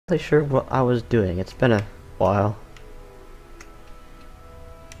Not sure what I was doing. It's been a while.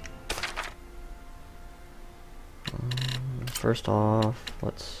 First off,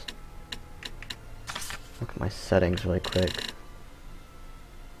 let's look at my settings really quick.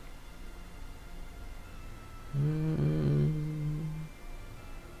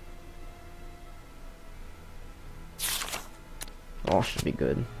 All should be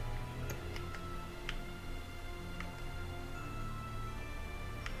good.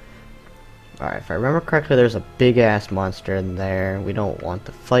 Alright, if I remember correctly, there's a big ass monster in there. We don't want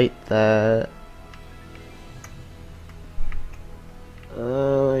to fight that.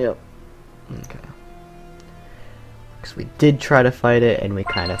 Yep. Okay. Because we did try to fight it and we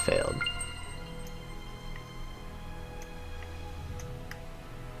kind of failed.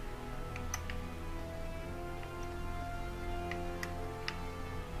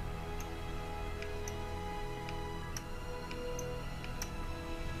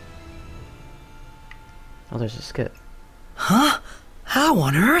 Oh, there's a skip. Huh? How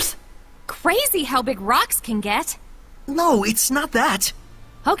on earth? Crazy how big rocks can get. No, it's not that.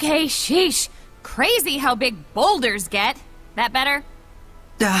 Okay, sheesh. Crazy how big boulders get. That better?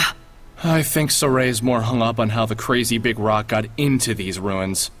 I think Soray's more hung up on how the crazy big rock got into these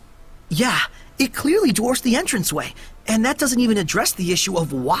ruins. Yeah, it clearly dwarfs the entranceway, and that doesn't even address the issue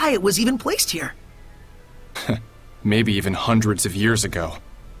of why it was even placed here. Maybe even hundreds of years ago.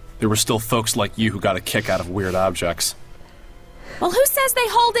 There were still folks like you who got a kick out of weird objects. Well, who says they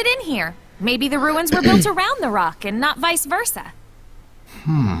hauled it in here? Maybe the ruins were built around the rock and not vice versa.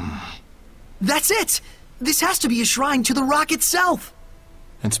 That's it! This has to be a shrine to the rock itself!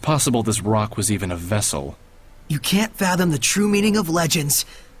 It's possible this rock was even a vessel. You can't fathom the true meaning of legends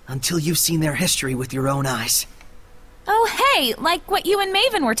until you've seen their history with your own eyes. Oh, hey, like what you and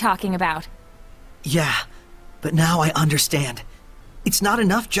Maven were talking about. Yeah, but now I understand. It's not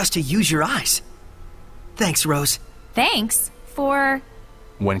enough just to use your eyes. Thanks, Rose. Thanks for...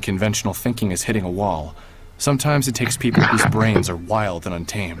 When conventional thinking is hitting a wall, sometimes it takes people whose brains are wild and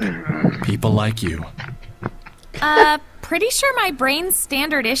untamed. People like you. Pretty sure my brain's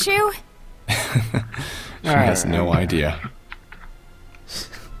standard issue? She has no idea.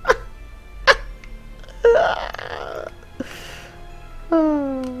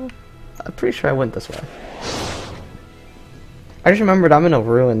 I'm pretty sure I went this way. I just remembered I'm in a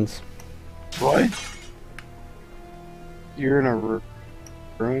ruins. What? You're in a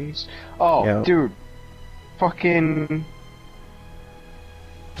ruins? Oh, Yep. dude. Fucking...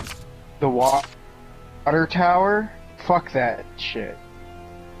 The water tower? Fuck that shit.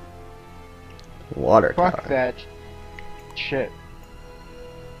 Water Fuck tower. that shit.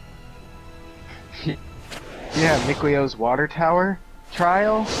 Yeah, Miklio's water tower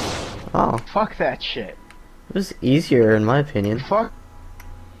trial? Oh, Fuck that shit. it was easier in my opinion. Fuck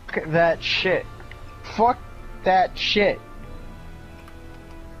that shit. Fuck that shit.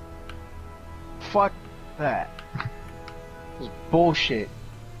 Fuck that. This is bullshit.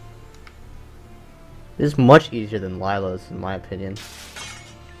 It is much easier than Lila's in my opinion.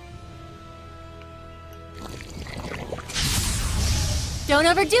 Don't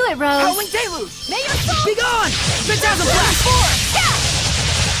overdo it, Rose. Howling deluge! May your soul... Be gone! Phantasm blast!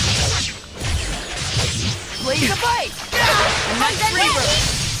 Blaze of bite! Undead reaver.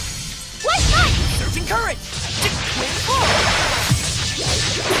 What? What? Surging current! Twin force!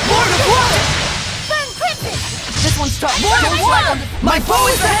 Lord of blood! Burn crimson. This one's tough. Lord of blood. My foe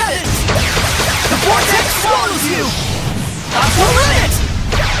is the heavens! The vortex swallows you! Up to limit!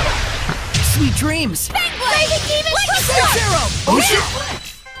 Sweet dreams! Fangblade. Demon Zero! Ocean!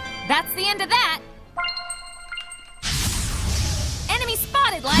 That's the end of that. Enemy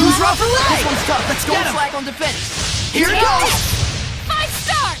spotted, Lila. Who's rough for leg? This one's tough. Let's go flag on defense. Here it goes! 5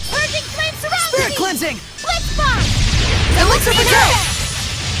 stars. Purging flame surrounding. Spirit cleansing! Blitz bomb. Elixir for kill!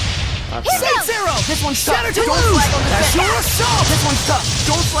 Hero. Zero! This one's tough. Shatter to lose! That's your assault! This one's tough.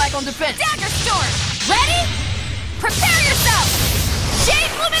 Don't flag on defense. Dagger storm. Ready? Prepare yourself.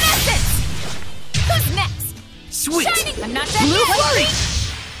 Shade luminescence. Who's next? Sweet! Shining. I'm not done Blue yet. flurry!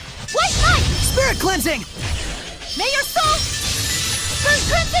 White light. Spirit cleansing! May your soul burn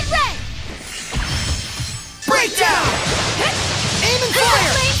crimson red. Breakdown! Aim and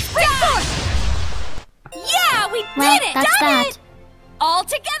fire! Spring forth. Yeah, we Well, did it. that's Done that. it. All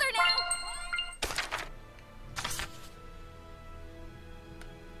together now.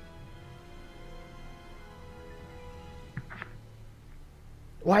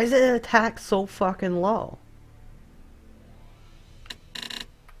 Why is it attack so fucking low?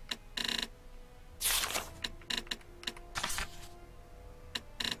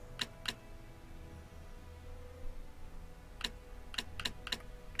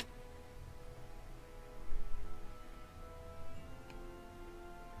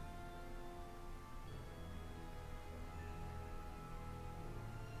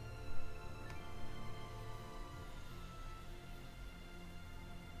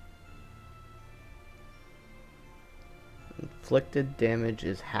 inflicted damage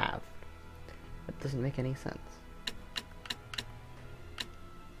is halved. That doesn't make any sense.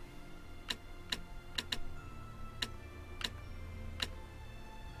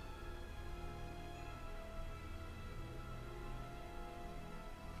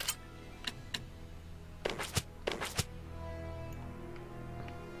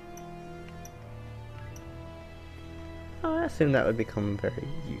 I assume that would become very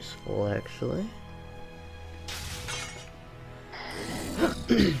useful, actually.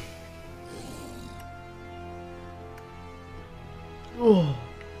 Oh,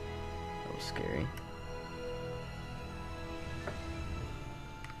 that was scary.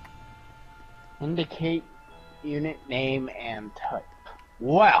 Indicate unit name and type.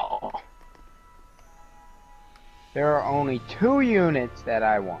 Well, there are only 2 units that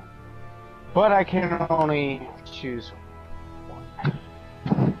I want, but I can only choose one.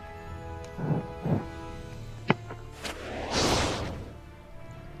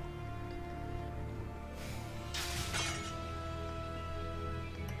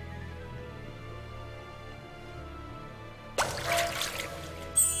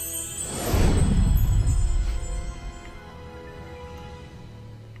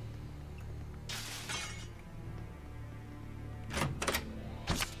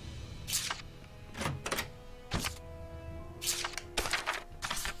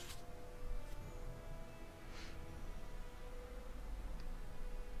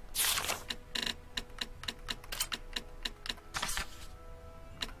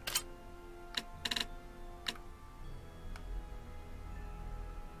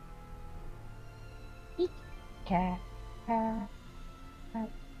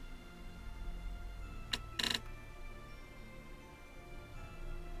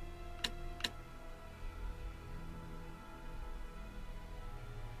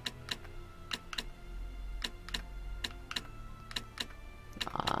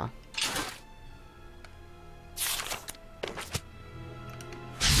 Ah.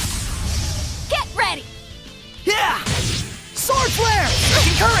 Get ready! Yeah! Sword flare!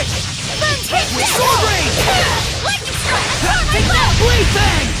 Concurrent! Take With this! sword rain! Lightning strike! Take that! Blade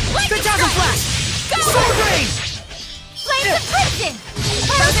fang! Lightning Phantasm strike! flash! Go! Sword rain! Flames of crimson!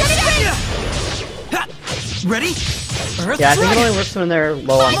 Parasitic rain! Ha! Ready? Earth Yeah, I think it dragon! only works when they're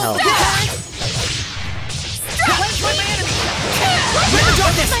low on health. Cleanse my enemy! Rid the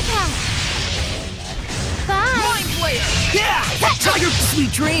darkness! My path! Bye! Mind Flayer! Yeah! Tell your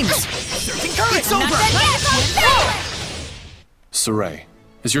sweet dreams! Concurrent! It's over! Saray,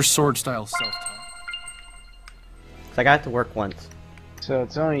 is your sword style self-taught? So I got it to work once. So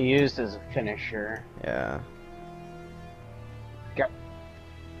it's only used as a finisher. Yeah. Got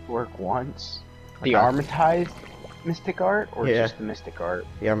work once. The Okay. armatized mystic art, or Yeah. just the mystic art?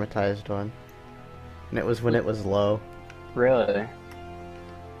 The armatized one. And it was when it was low. Really?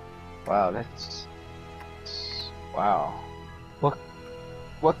 Wow, that's wow.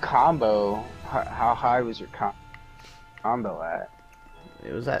 What combo? How high was your combo at?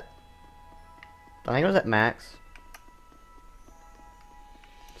 It was at... I think it was at max.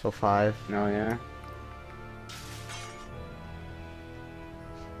 So 5. No, yeah.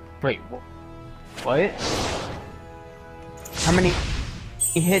 Wait, what? How many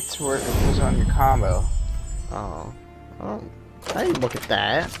hits was on your combo? Oh. Oh. I didn't look at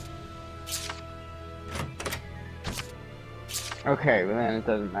that. Okay, well then it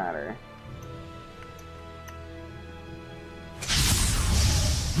doesn't matter.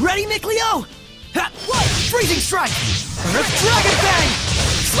 Ready, Nickleo? Ha! What? Freezing strike! Earth dragon fang!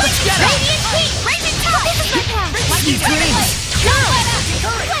 Let's get it! Radiant heat! Raging top! This is my path! Sweet dreams!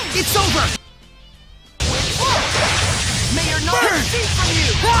 It's over! May your knowledge cease from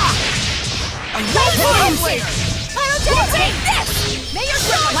you! Ha! I will burn you! Take this! May your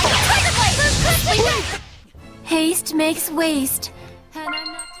sword like a tiger blade! Haste makes waste. And I'm not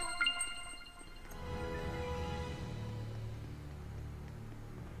talking.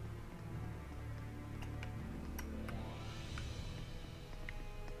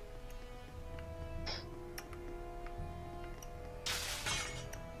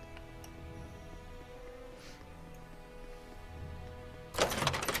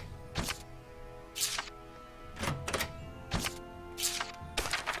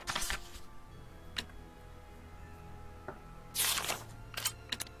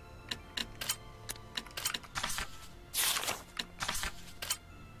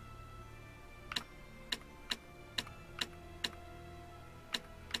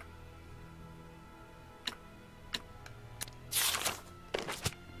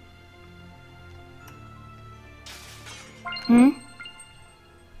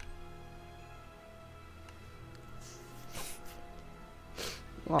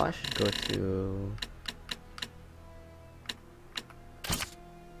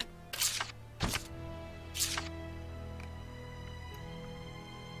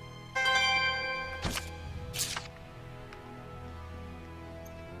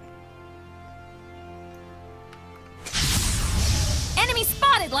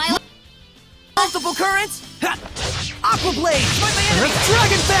 current! Ha! Aqua Blade! Fight my enemy!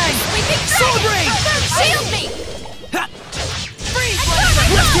 Dragon Fang! Sword Rain! Shield me! Ha! Freeze!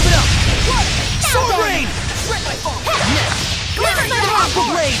 Let's give it up! Sword Rain! Shred my foe! Aqua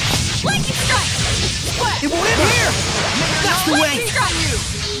Blade! Lightning strike! It will end here! That's the way!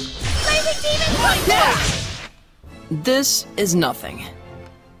 Blazing demon! Yeah! This is nothing.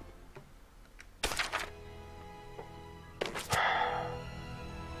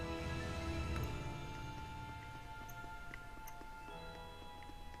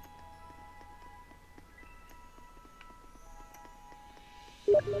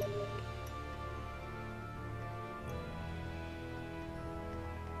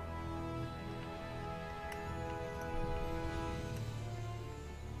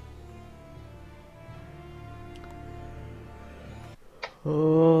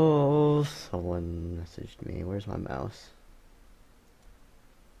 Oh, someone messaged me. Where's my mouse?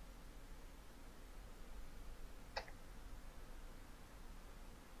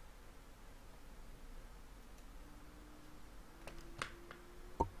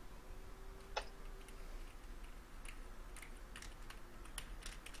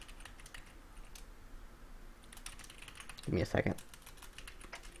 Give me a second.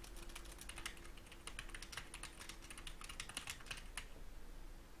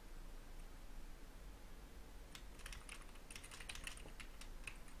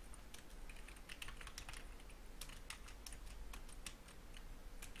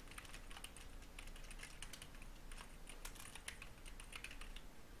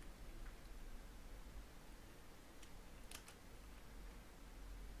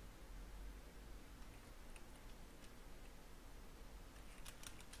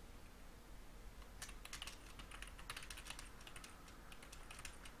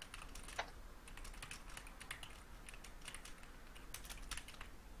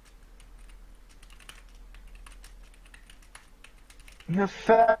 You're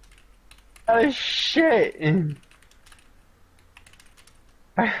fat as shit. You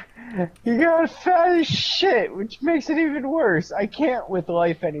got fat as shit, which makes it even worse. I can't with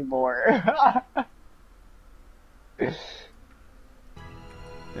life anymore. There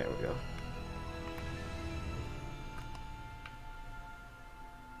we go.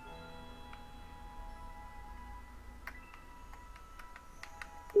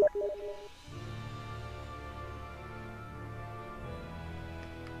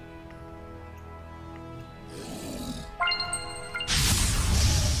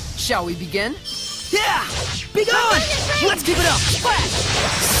 Shall we begin? Yeah! Be gone! Let's keep it up! Splash!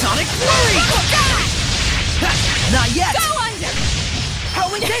 Sonic Flurry! Ha! Not yet! Go under!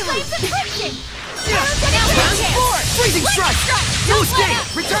 Howling Deluge! Flames of friction! Yeah! Transport! Freezing Strike! No escape!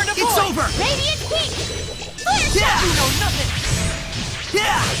 Return to It's over! Radiant heat! Flare Yeah! shot! You know nothing!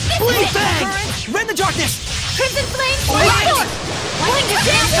 Yeah! Blade Bang! Rend the darkness! Crimson flame! Light! Lightning to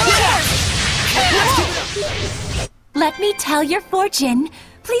dance Let's keep it up! Let me tell your fortune.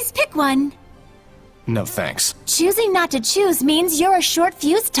 Please pick one. No thanks. Choosing not to choose means you're a short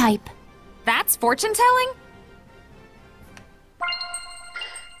fuse type. That's fortune telling?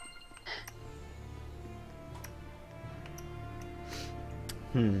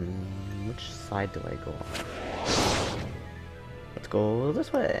 Which side do I go on? Let's go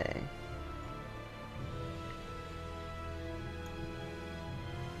this way.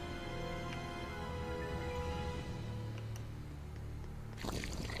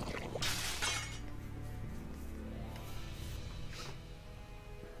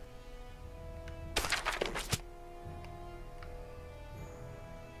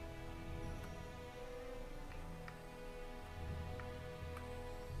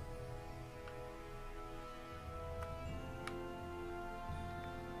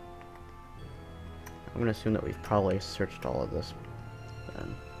 I'm gonna assume that we've probably searched all of this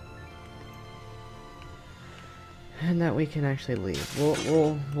then. And that we can actually leave.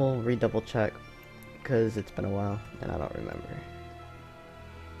 We'll redouble check because it's been a while and I don't remember.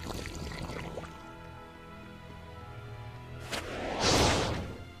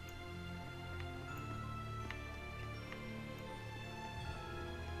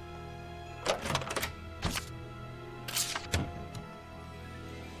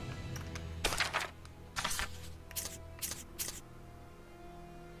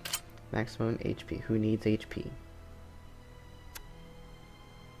 Maximum HP. Who needs HP?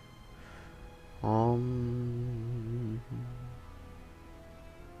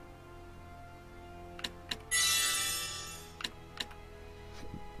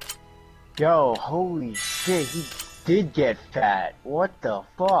 Yo, holy shit, he did get fat. What the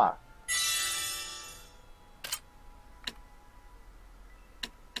fuck?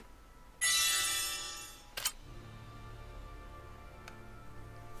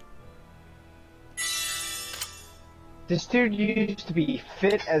 This dude used to be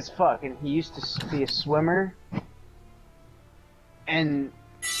fit as fuck, and he used to be a swimmer. And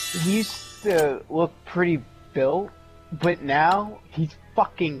he used to look pretty built, but now he's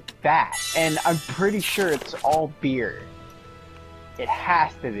fucking fat. And I'm pretty sure it's all beer. It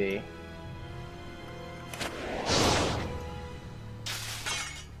has to be.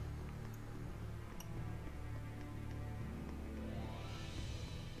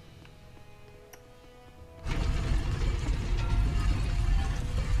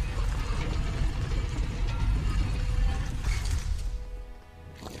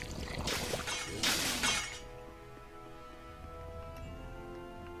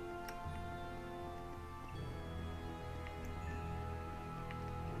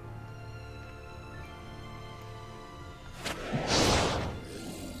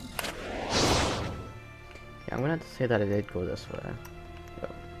 I'm gonna have to say that it did go this way.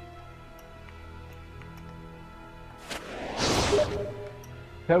 Yep.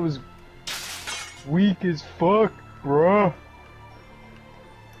 That was weak as fuck, bruh.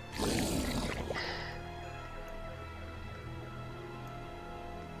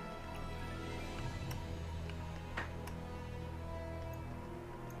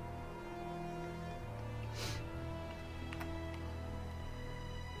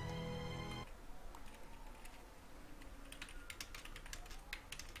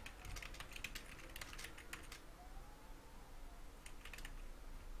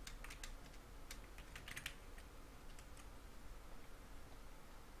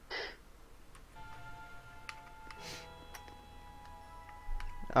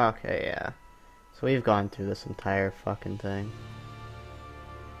 Okay, yeah. So we've gone through this entire fucking thing.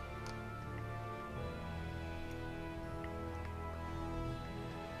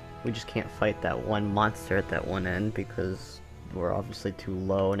 We just can't fight that one monster at that one end because we're obviously too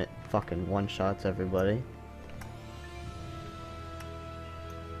low and it fucking one-shots everybody.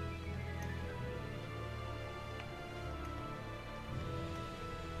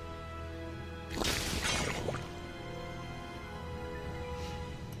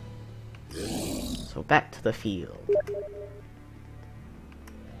 So back to the field.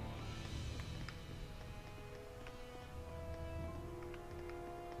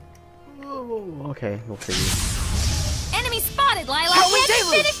 Oh, okay, we'll see. Enemy spotted, Lila! How we Haven't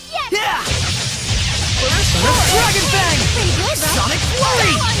do? finished yet! Yeah! First Dragon Fang! Pretty good, right? Sonic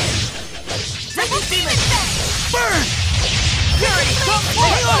Flurry! Double Demon Fang! Burn! Purity!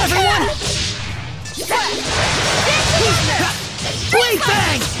 Hang on, everyone! Blade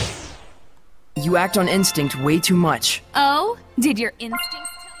Fang! You act on instinct way too much. Oh? Did your instincts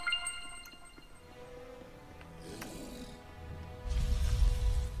tell you?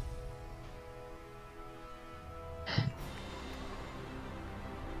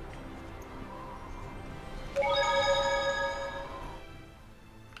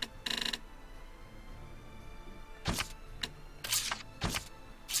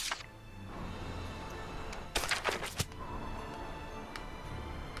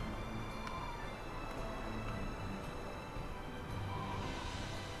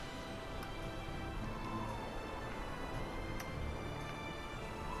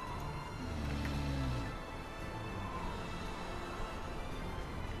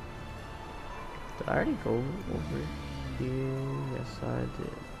 Did I already go over here? Yes, I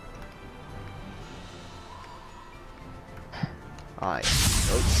did. Alright.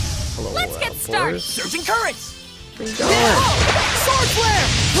 Oh, hello. Let's get started. boys. Surging currents! Been Yeah! going. Sword flare!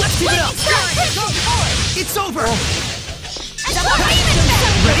 Let's keep it up! It's over! Double Demon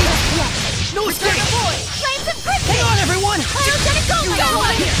Fang! Ready? No escape! Flames of Crimson! Hang on, everyone! Cryogenic Gold! You got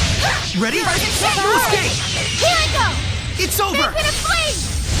one here! Ready? No escape! Here I go! It's over! Infinite of Flame!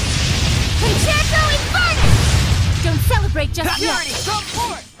 Concerto Infernus! Don't celebrate just yet! Come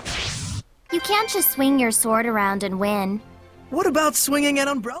forth! You can't just swing your sword around and win. What about swinging an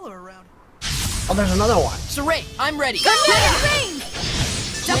umbrella around? Oh, there's another one. Saray, I'm ready! Unlimited Rain!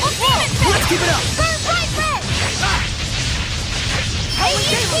 Double Demon Fang! Let's keep it up! Burn Bright Red!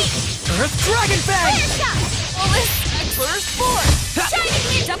 Earth Dragon Fang! Fire Shot! Burst Force! Shining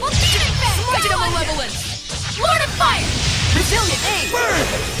Leaf! Double Demon Fang! Smite of Malevolence! Lord of Fire! Resilient Aim! Burn!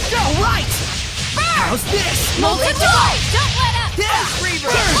 Go right! Burn! How's this? Molten Joy! Don't let up! Yeah!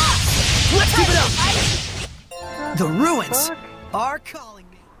 Burn! Let's keep it up! The ruins are calling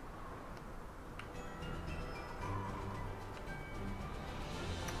me.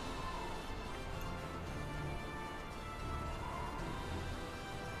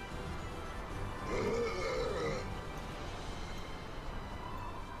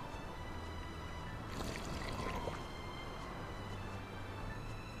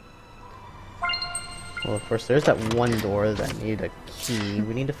 Well, of course, there's that one door that needed a key.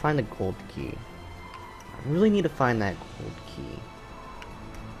 We need to find the gold key. I really need to find that gold key.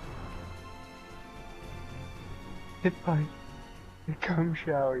 Hit by the cum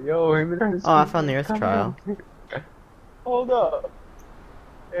shower. Yo, him and her. Oh, I found the Earth Trial. Hold up.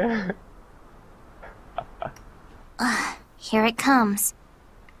 Here it comes.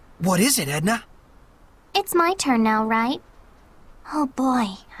 What is it, Edna? It's my turn now, right? Oh boy,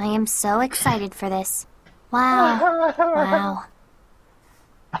 I am so excited for this. Wow. Wow.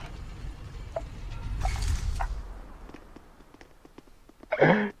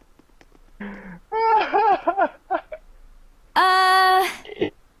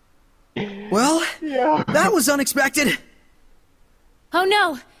 Well, Yeah. that was unexpected. Oh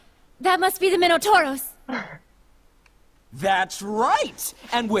no! That must be the Minotauros. That's right!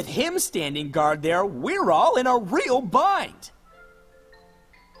 And with him standing guard there, we're all in a real bind!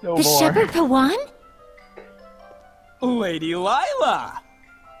 No The more. Shepherd Pawan? Lady Lila!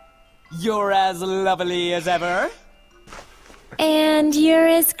 You're as lovely as ever. And you're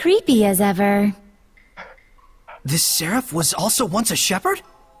as creepy as ever. This seraph was also once a shepherd?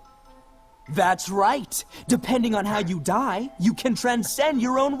 That's right. Depending on how you die, you can transcend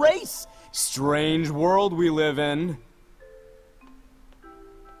your own race. Strange world we live in.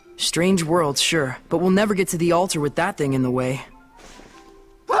 Strange world, sure, but we'll never get to the altar with that thing in the way.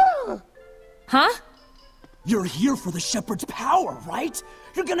 Huh? You're here for the shepherd's power, right?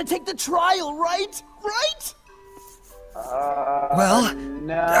 You're gonna take the trial, right? Right? Well,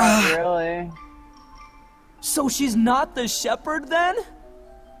 Not really. So she's not the shepherd then?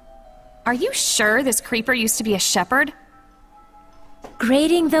 Are you sure this creeper used to be a shepherd?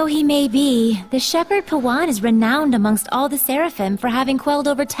 Grading though he may be, the Shepherd Pawan is renowned amongst all the Seraphim for having quelled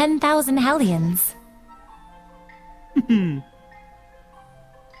over 10,000 Hellions.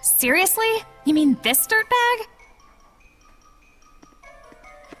 Seriously? You mean this dirtbag?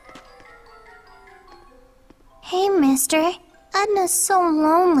 Hey, mister. Edna's so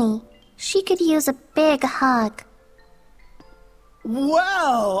lonely. She could use a big hug.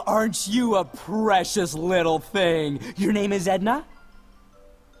 Well, aren't you a precious little thing? Your name is Edna?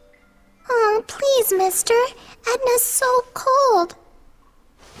 Oh, please, mister. Edna's so cold.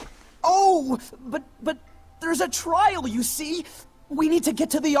 Oh, but there's a trial, you see. We need to get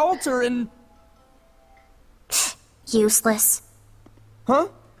to the altar and... Useless. Huh?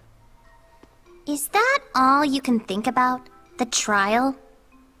 Is that all you can think about? The trial?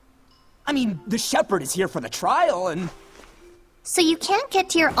 I mean, the shepherd is here for the trial and... So you can't get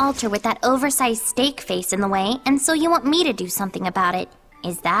to your altar with that oversized steak face in the way, and so you want me to do something about it.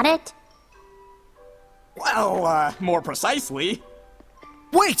 Is that it? Well, more precisely...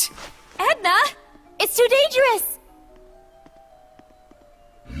 wait! Edna! It's too dangerous!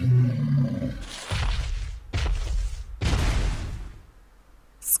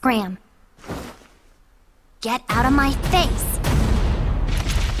 Scram. Get out of my face!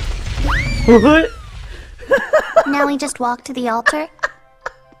 What? Now we just walk to the altar?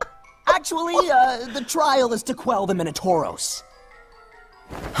 Actually, the trial is to quell the Minotauros.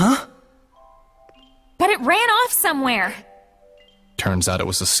 Huh? But it ran off somewhere! Turns out it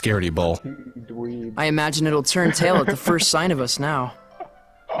was a scaredy bull. Dweeb. I imagine it'll turn tail at the first sign of us now.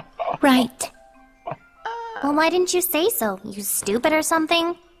 Right. Well, why didn't you say so? You stupid or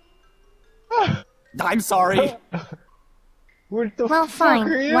something? I'm sorry. What the Well, fuck fine,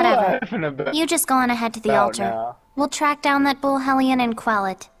 are you whatever. laughing about? You just go on ahead to the About altar. now. We'll track down that bull hellion and quell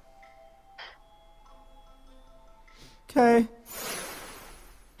it. Okay.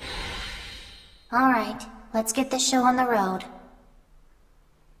 Alright, let's get this show on the road.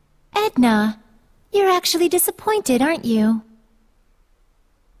 Edna, you're actually disappointed, aren't you?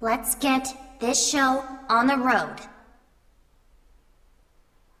 Let's get this show on the road.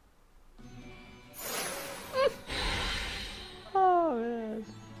 Oh, man.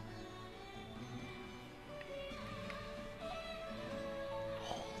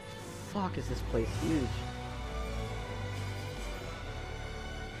 Fuck, is this place huge?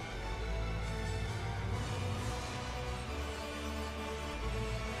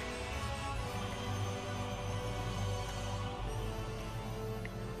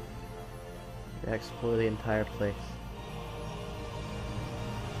 Yeah, explore the entire place.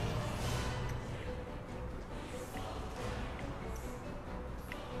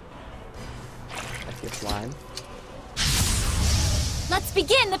 I see a slime. Let's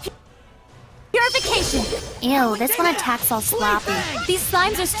begin the purification! Ew, this one attacks all sloppy. These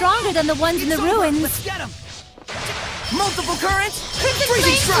slimes are stronger than the ones in the ruins. Let's get him! Multiple currents!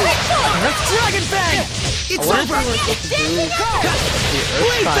 Freezing strike! Dragon Fang! It's I wonder over! if we're supposed to do the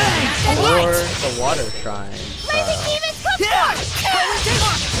Blade Earth Fang! Shrine or the Water Shrine style. Yeah!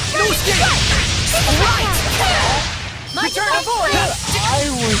 No escape! Alright! Return to void! I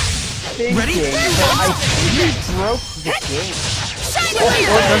was thinking Ready? that I think you broke the game. Well, it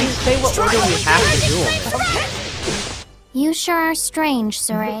doesn't say what order we have to do them. You sure are strange,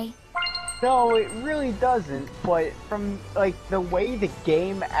 Saray. No, it really doesn't, but from, like, the way the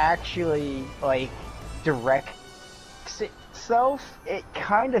game actually, like, directs itself, it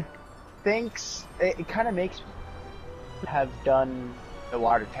kind of thinks, it kind of makes me have done the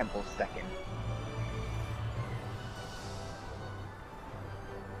Water Temple second.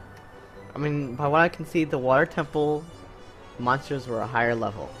 I mean, by what I can see, the Water Temple monsters were a higher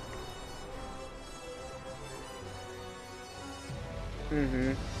level.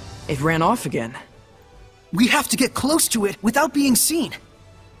 Mm-hmm. It ran off again. We have to get close to it without being seen.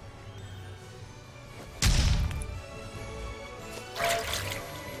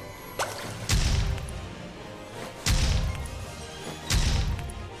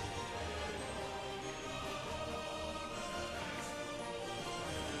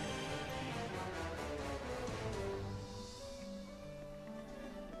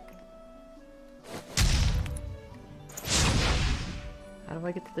 How do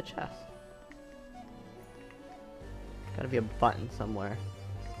I get to the chest? Gotta be a button somewhere.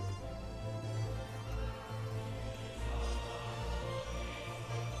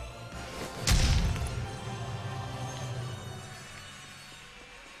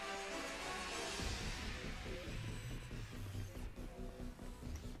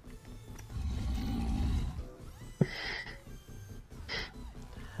 The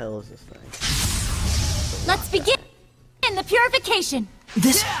hell is this thing? Let's begin the purification.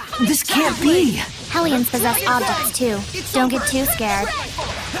 This can't be! Hellions possess objects too. Don't get too scared.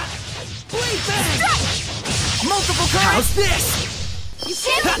 Blade Fang! Multiple currents! How's this? You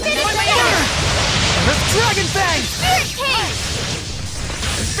can't be finished together! Dragon Fang! Spirit King!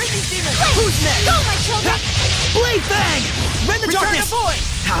 Who's next? Go, my children! Blade Fang! Rend the darkness!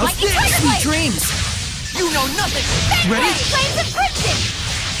 How's Lightning this? Tiger Sweet Blade! dreams! You know nothing! Ready? Ready? Flames of Crimson!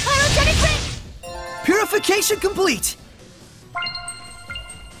 Pyrogenic Ring! Purification complete!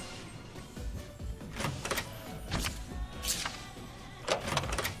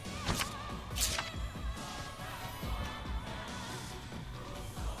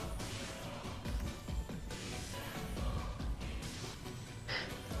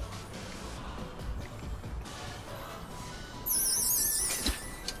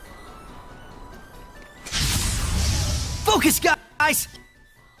 Focus, guys!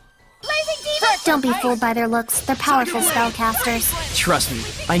 Don't be fooled by their looks. They're powerful spellcasters. Trust me,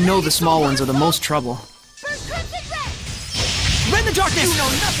 I know the small ones are the most trouble. Rend the darkness! You know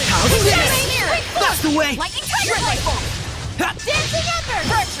nothing! How's this? That's the way! Lightning Tiger Blade! Ha! Dancing Ember!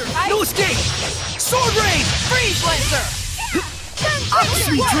 Pressure! No escape! Sword Rain! Freeze Lancer!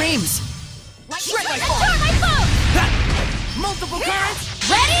 Sweet dreams! Shred my foe! Ha! Multiple currents!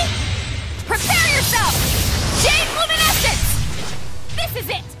 Ready? Prepare yourself! Jade Luminescence! This is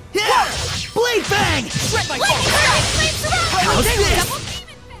it! Yeah! Blade Fang! Shred my foe! How's this?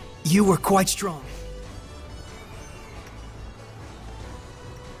 You were quite strong.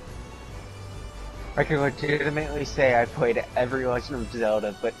 I can legitimately say I played every Legend of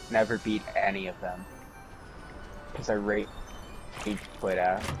Zelda, but never beat any of them. Because I rage quit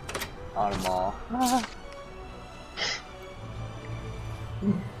out on them all.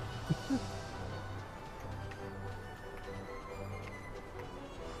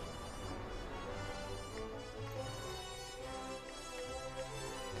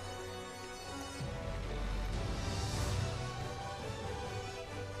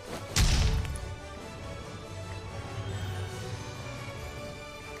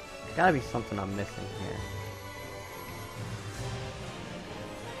 Gotta be something I'm missing here.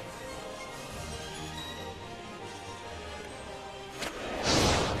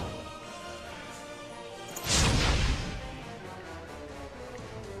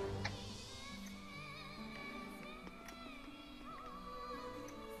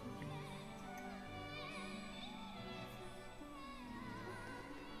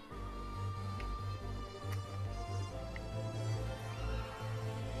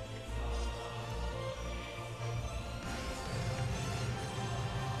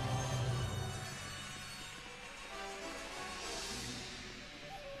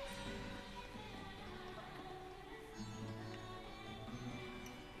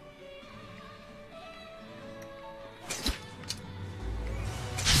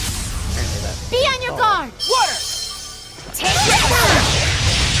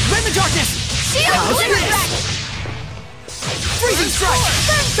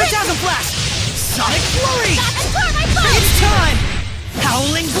 Flash! Sonic Flurry! My phone! It's time!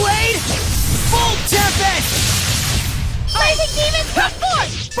 Howling Blade! Full Tempest! Blazing Demon, quick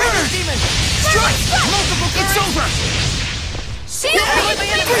force! Burn! Demon! Strike! Multiple It's over! Shield!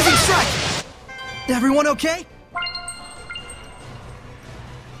 Freezing Strike! Everyone okay?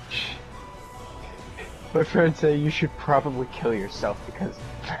 My friend said you should probably kill yourself because of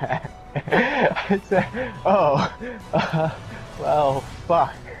that. I said, oh, well,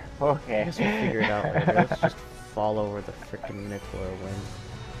 fuck. Okay. I guess we'll figure it out later. Let's just follow where the frickin' Minotaur wins.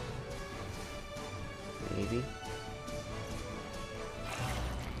 Maybe?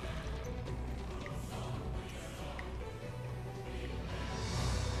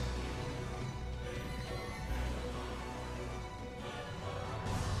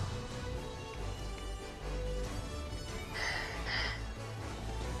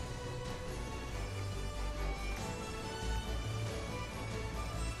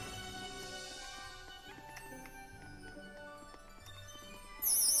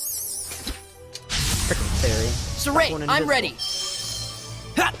 Saray, I'm ready.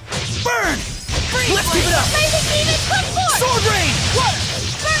 Ha! Burn! Freeze! Let's keep it up! Blazing Demon, quick force! Sword Rain! What?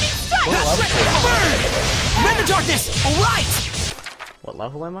 Burning Strike! Burn! Rend the darkness! Alright! What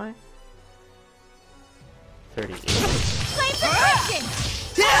level am I? 38. Flames of Crimson!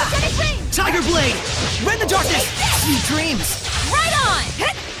 Yeah! Energetic Ring! Tiger Blade! Rend the darkness! Sweet dreams! Right on!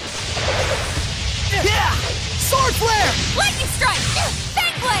 Yeah! Sword Flare! Lightning Strike!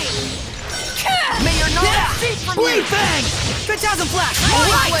 Fang Blade! May your knowledge cease from you! Blade Fang! Phantasm Flash!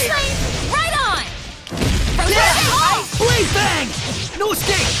 Alright! Right on! Yeah! Blade Fang! No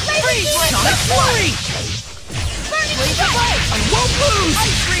escape! Freeze! Sonic Flurry! Burning Strike! I won't lose!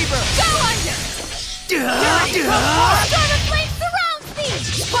 Ice Reaver! Go under! Storm of Flame surrounds me!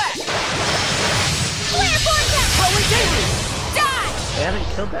 Splash! Flare Vortex! Holy Daily! Die! They haven't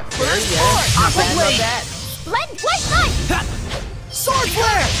killed that fairy Burst yet. Force! Aqua Blade! Blend Light Knife! Sword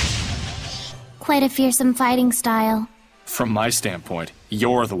Flare! Quite a fearsome fighting style. From my standpoint,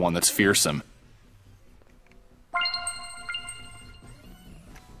 you're the one that's fearsome.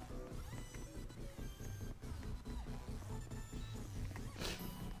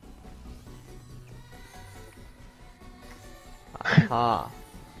 Aha.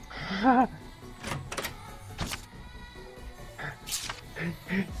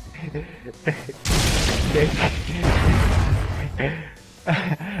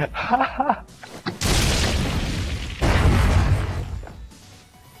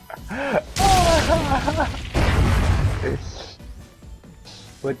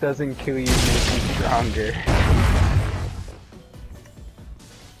 What doesn't kill you makes you stronger.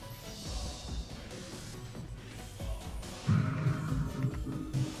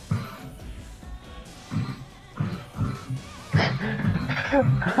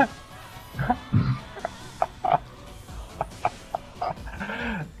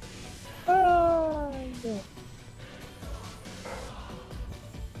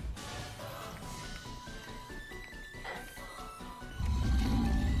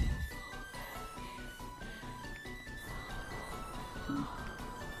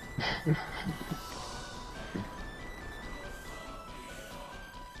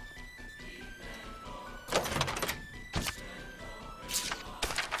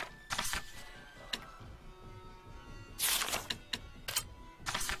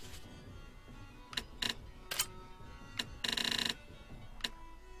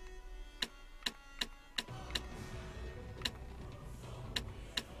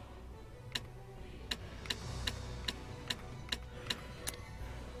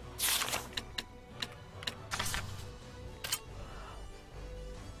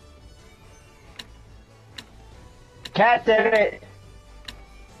 Cat did it!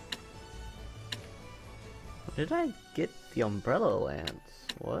 Where did I get the umbrella lance?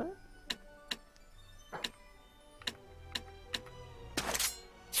 What?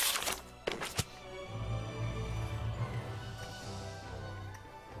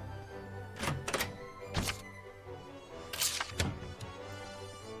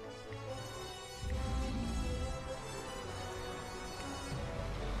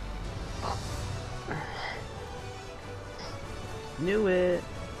 Knew it!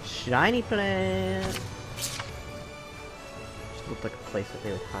 Shiny plant! Just looked like a place that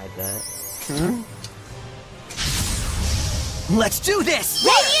they would hide that. Let's do this!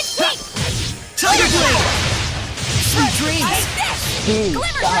 Radiant Peak! Tiger Blade! Sweet dreams! Take this! Dude,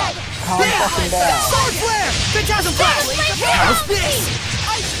 Glimmer stop! Dragon! Calm fucking down. Sword Flare! Phantasm Flash! How's this?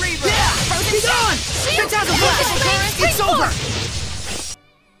 Ice Reaver! Yeah! Frozen Be gone! Shield! Phantasm Shield! Flash! Shield! It's over!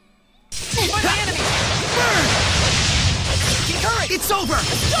 For the enemy! Burn! Concurrent! It's over!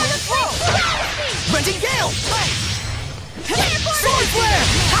 Renting Gale! Sword Flare!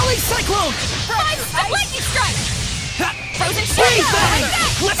 Howling Cyclone! Lightning strike! Frozen Wave shadow! Bang!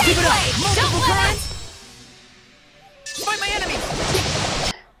 Let's give it up! Don't Multiple let currents! Fight my enemy!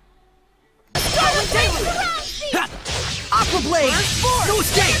 Aqua Blade! No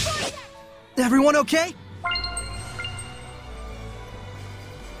escape! Everyone okay?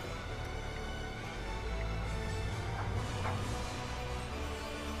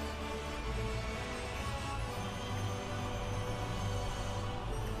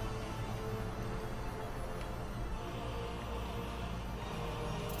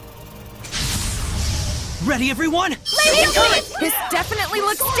 Ready, everyone? This definitely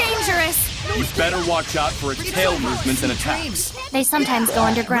looks dangerous. You better watch out for its tail movements and attacks. They sometimes go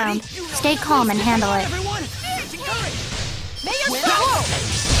underground. Stay calm and handle it. Everyone!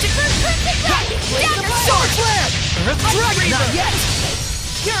 Sword Flare! Earth Dragon! Not yet!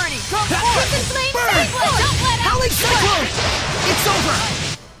 Purity, come forth! Burn! Don't let it! Howling Cyclone! It's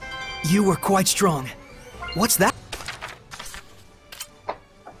over! You were quite strong. What's that?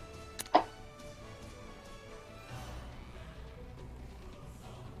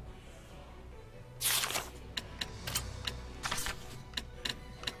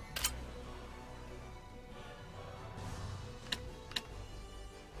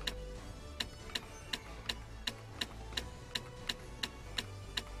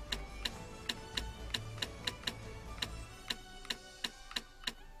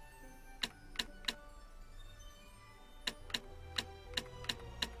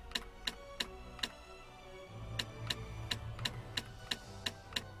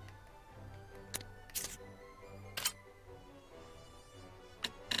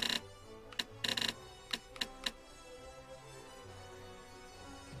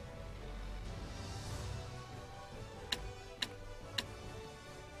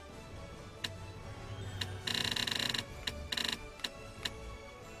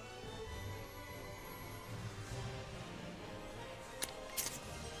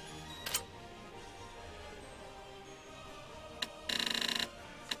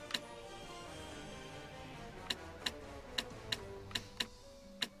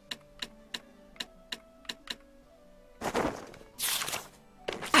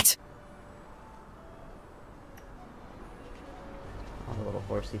 A little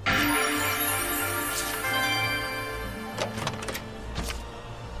horsey thing.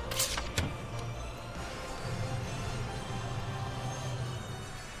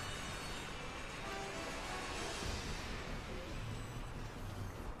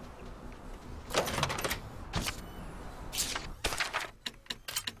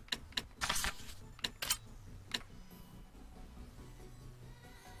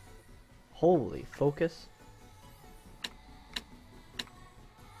 Holy focus.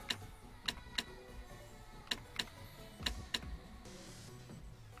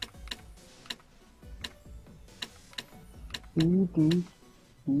 These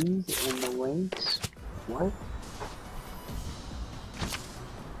and the links. What?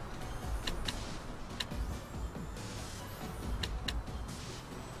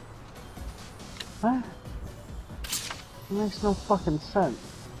 Huh? It makes no fucking sense.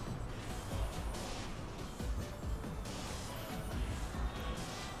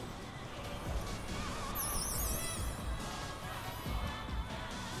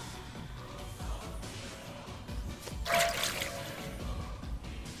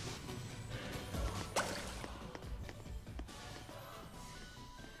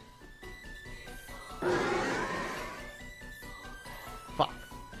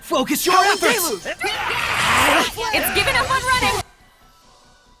 Focus your efforts! It's giving up on running!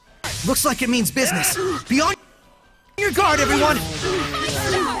 Looks like it means business. Be on your guard, everyone!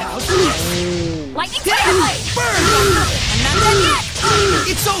 Lightning blade! Burn! I'm not done yet!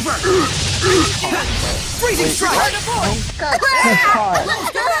 It's over! Freezing strike!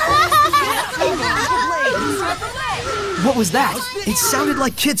 What was that? It sounded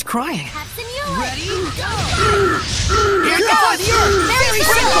like kids crying. Ready? Here goes the earth! Very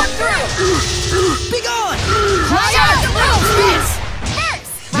simple! Be gone! Fly out the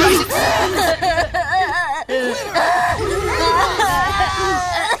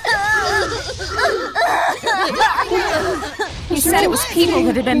You said it was people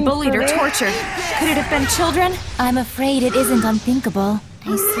that had been bullied or tortured. Could it have been children? I'm afraid it isn't unthinkable.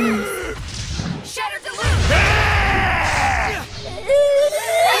 I see.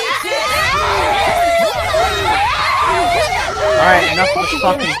 Alright, enough of the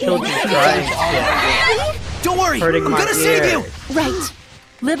fucking children crying shit. Don't worry, Hurting I'm my gonna save you! ears. Right.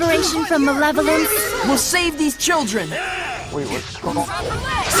 Liberation from malevolence. We'll save these children! Wait, what's going on?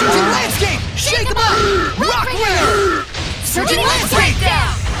 Searching landscape! Shake 'em up! Rock Ringer! Searching landscape!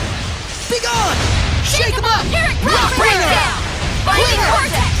 Down! Be gone! Shake 'em up! Rock Break Ringer! down! Fighting Clear!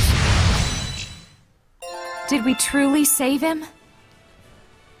 vortex! Did we truly save him?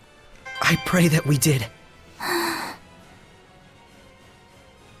 I pray that we did.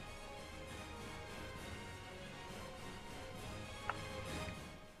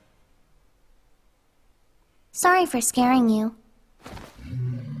 Sorry for scaring you.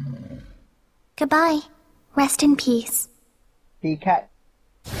 Goodbye. Rest in peace. The cat.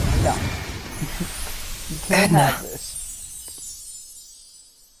 No. You can't Edna. have this.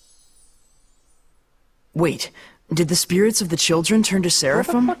 Wait, did the spirits of the children turn to What the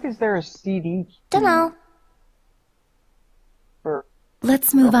Seraphim? fuck is there a CD Dunno. for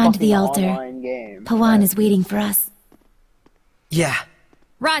Let's a move on to the fucking altar. online game? Pawan is waiting for us. Yeah.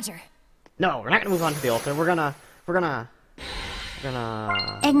 Roger. No, we're not gonna move on to the altar. We're gonna.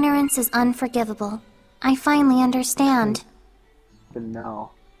 Ignorance is unforgivable. I finally understand. But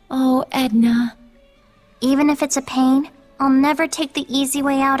no. Oh, Edna. Even if it's a pain, I'll never take the easy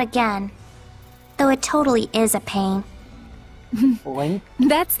way out again. Though it totally is a pain. Link?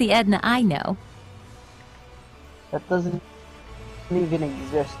 That's the Edna I know. That doesn't even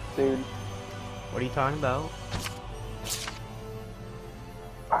exist, dude. What are you talking about?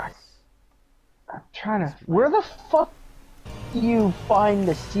 Fuck. I'm trying to. Where the fuck do you find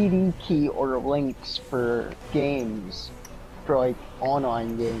the CD key or links for games? For like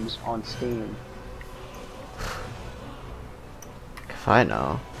online games on Steam? If I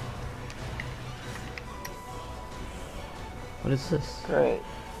know. What is this? Great.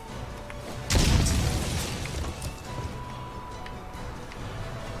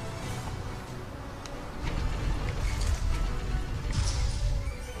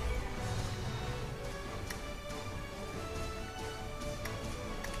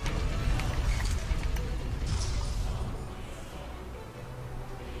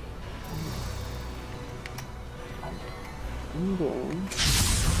 In-game.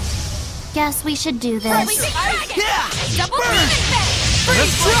 Guess we should do this. Yeah! Double Burn! demon fang!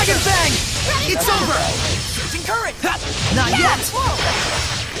 Let's Dragon Fang! It's over! Searching current! Ha! Not yet!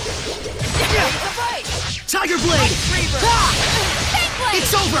 Tiger Blade! Ha!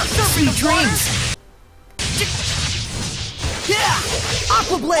 It's over! Sweet dreams! Yeah!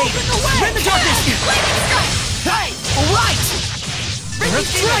 Aqua Blade! Rend the darkness! Hey! Alright!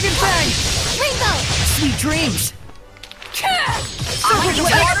 Let's Dragon Fang! Rainbow! Sweet dreams! Aqua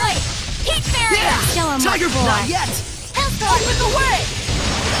Blade! Blade! Heat barrier! Yeah! Show 'em Tiger what for. Not yet! Open the way!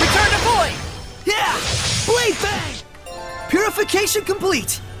 Return to void! Yeah! Blade Fang! Purification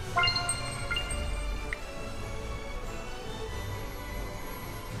complete!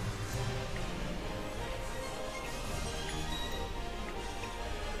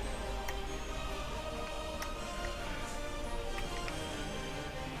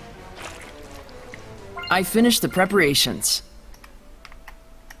 I finished the preparations.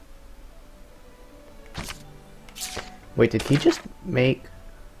 Wait, did he just make...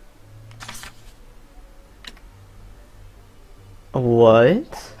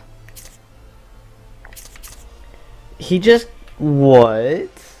 What? He just... What?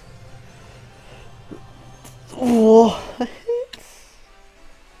 What?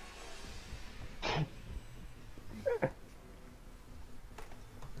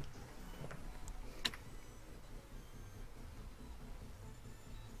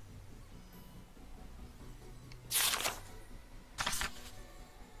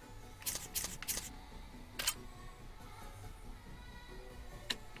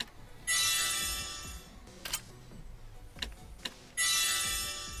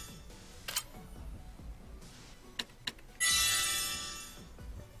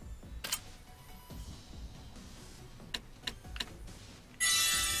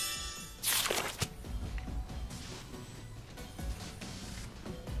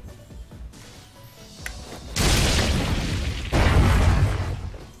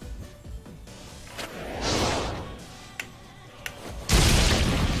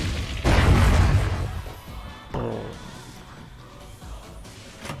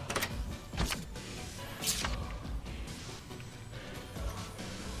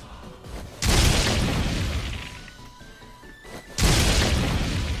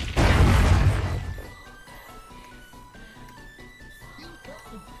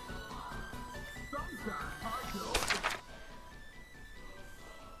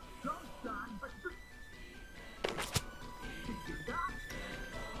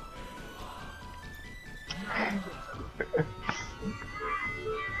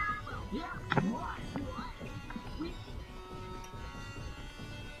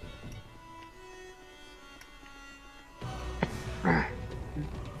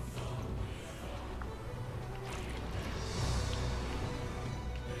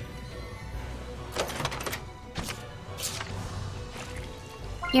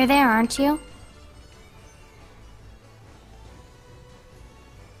 You're there, aren't you?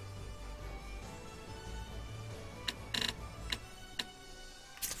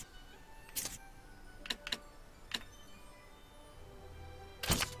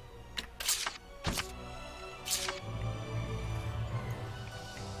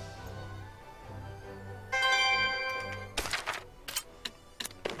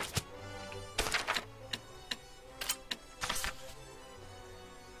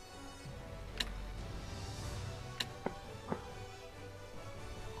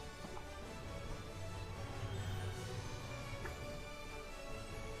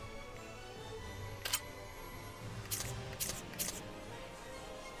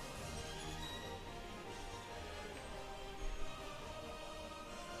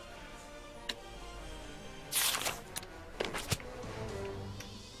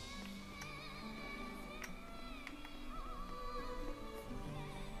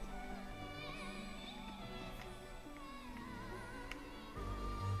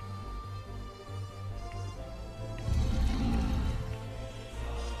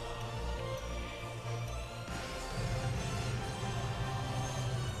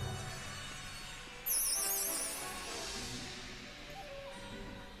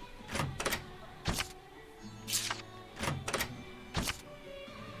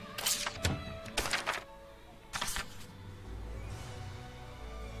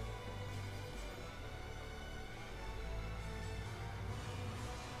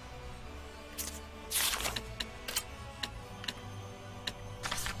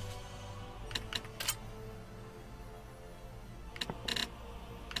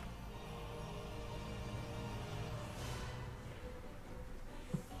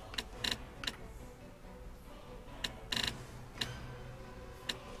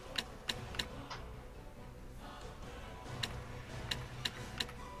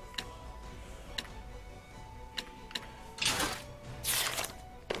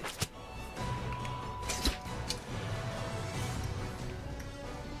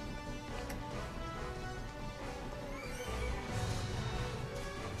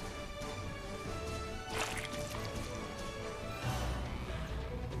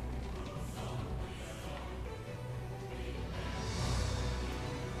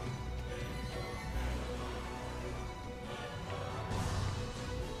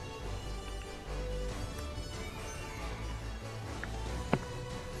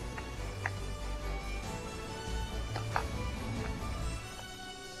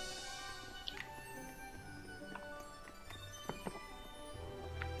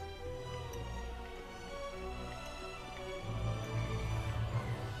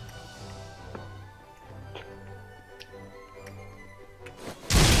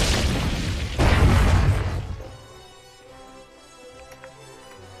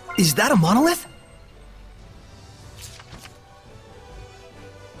 Is that a monolith?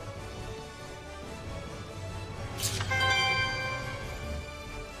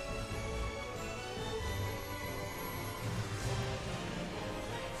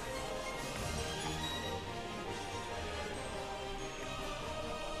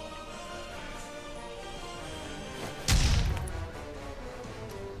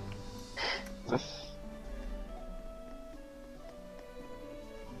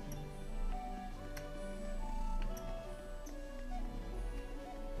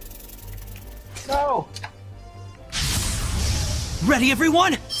 No! Ready,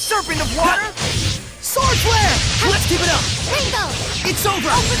 everyone? Serpent of water! Sword flare! Let's keep it up! Bingo! It's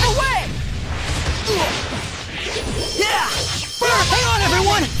over! Open the way! Yeah! Hang on,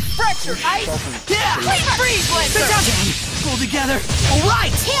 everyone! Fracture ice! Yeah! Freeze Lancer! Pull together!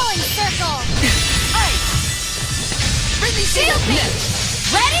 Alright! Healing circle! Ice! Freeze Shield me!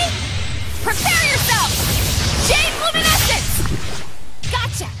 Ready? Prepare yourself! Jade luminescence!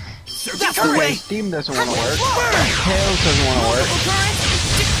 Gotcha! That's the way! Steam doesn't want to work. Tails doesn't want to work.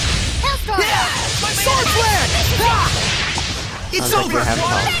 Hailstorm! Yeah! Sword flare! It's Sounds like over! you're having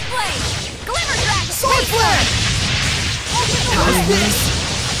fun. Red blade! Glimmer dragon! Sword flare! How's this?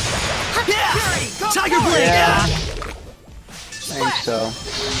 Yeah! Tiger blade! Yeah. I think so.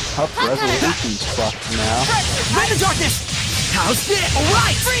 Hope resolution's fucked now. Red the darkness! How's this?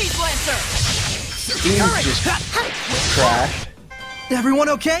 Alright! Freeze Lancer! Steam's just trashed. Everyone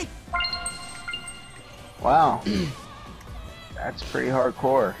okay? Wow. That's pretty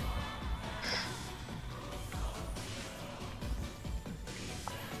hardcore.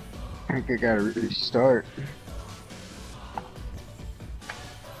 I think I gotta restart.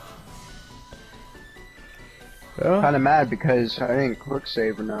 Yeah. Kinda mad because I didn't quick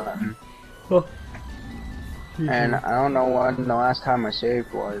save or nothing. Oh. And I don't know when the last time I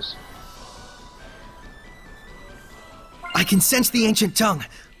saved was. I can sense the ancient tongue.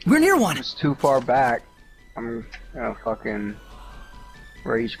 We're near one. It's too far back. I'm gonna fucking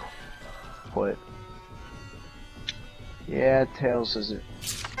rage quit. Yeah, Tails isn't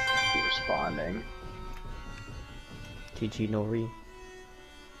responding. GG Nori.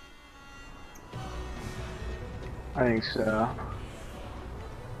 I think so.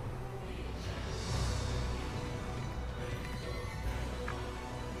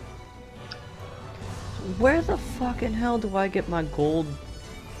 Where the fucking hell do I get my gold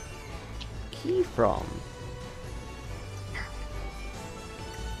key from?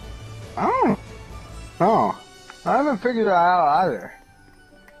 Oh. Oh. I haven't figured it out either.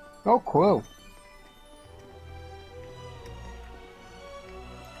 No clue.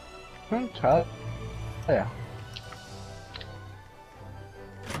 Couldn't tell ya.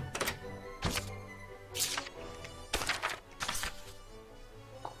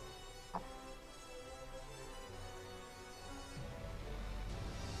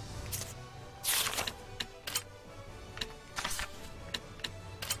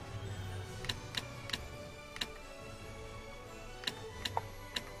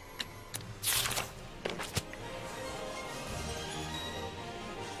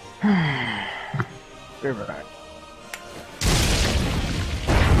 You're right.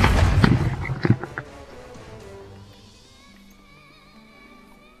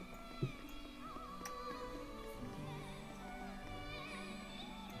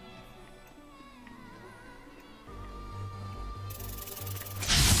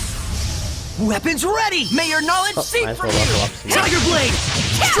 Weapons ready! May your knowledge seek might as for well you! level up some Tiger Blade!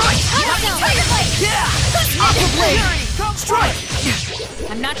 Strike! Tiger Blade! Yeah! Aqua Blade! Strike!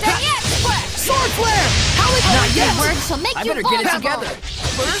 I'm not done yet! Sword Flare! Not yet! Words shall make I you better get it vulnerable. together!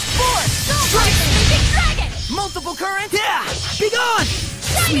 First Force! Strike! Sleeping Dragon! Multiple currents! Yeah! Be gone!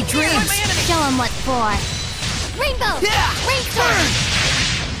 Sweet dreams! Show him what for. Rainbow! Yeah! Rainstorm!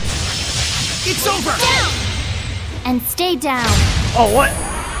 It's over! Down! And stay down. Oh, what?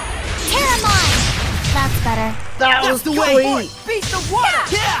 Terramine! That's better. That That's was the way! Beast of water!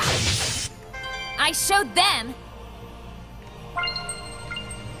 Yeah! I showed them.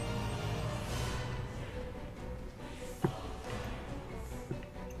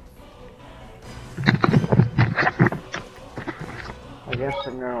 I guess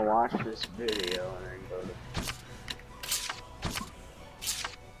I'm gonna watch this video and then go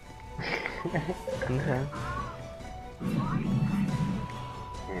to. Okay.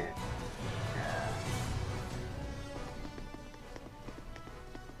 Yeah.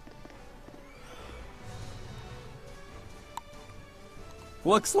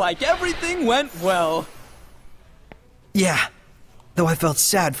 Looks like everything went well. Yeah, though I felt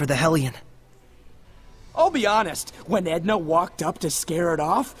sad for the Hellion. I'll be honest, when Edna walked up to scare it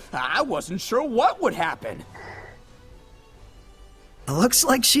off, I wasn't sure what would happen. Looks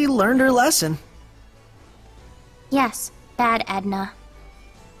like she learned her lesson. Yes, bad Edna.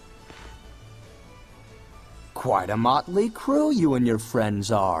 Quite a motley crew you and your friends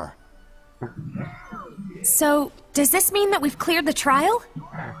are. So, does this mean that we've cleared the trial?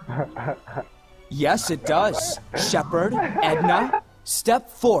 Yes, it does. Shepherd, Edna, step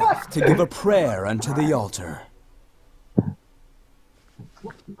forth to give a prayer unto the altar.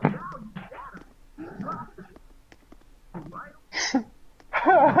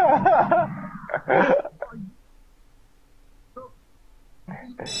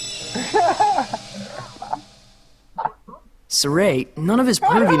 Saray, none of his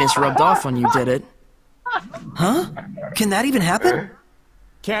perviness rubbed off on you, did it? Huh? Can that even happen?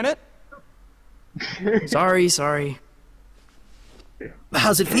 Can it? Sorry.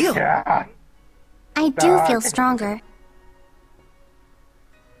 How's it feel? I do feel stronger.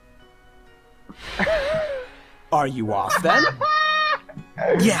 Are you off then?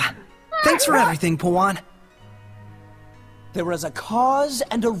 Yeah. Thanks for everything, Pawan. There is a cause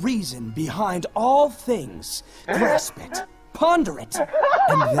and a reason behind all things. Grasp it, ponder it,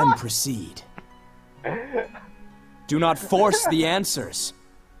 and then proceed. Do not force the answers.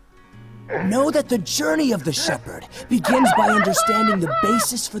 Know that the journey of the shepherd begins by understanding the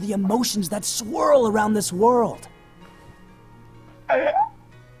basis for the emotions that swirl around this world.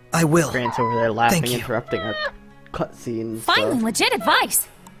 I will. Grant's over there laughing, Thank you. interrupting our cutscene. Finally, legit advice.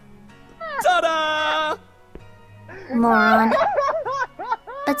 Ta-da! Moron.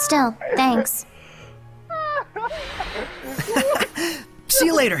 But still, thanks. See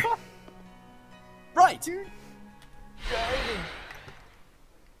you later. Right.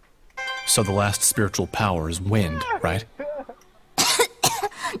 So the last spiritual power is wind, right?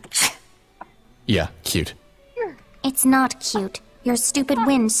 Yeah, cute. It's not cute. Your stupid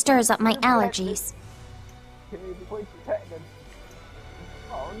wind stirs up my allergies.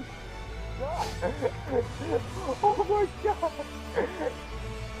 Oh my god!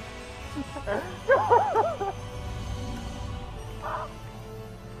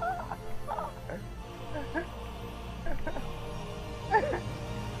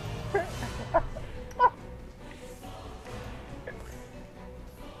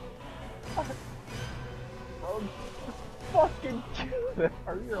 Fucking kill them.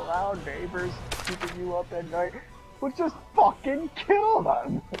 Are you allowed neighbors keeping you up at night? Well, just fucking kill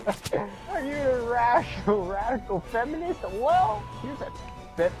them. Are you a radical feminist? Well, here's a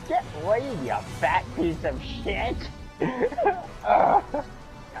tip. Get laid, you fat piece of shit.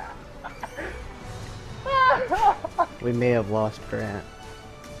 We may have lost Grant.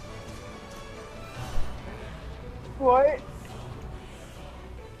 What?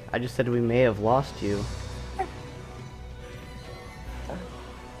 I just said we may have lost you.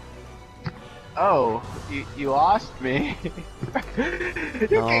 Oh, you lost me. You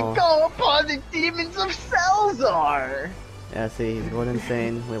can call upon the demons of Salzar. Yeah, see, he's going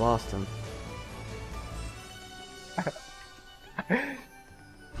insane. We lost him.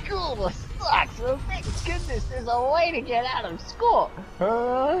 School sucks. So thank goodness there's a way to get out of school.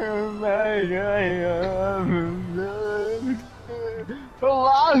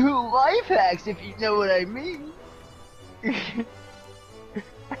 Wahoo life hacks, if you know what I mean.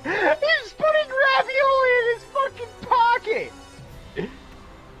 He's putting ravioli in his fucking pocket! And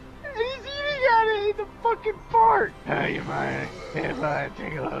he's eating at it in the fucking fart! You mind if I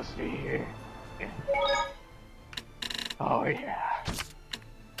take a little seat here? Oh yeah.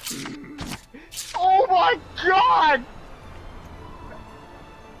 Oh my god!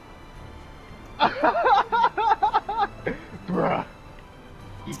 Bruh.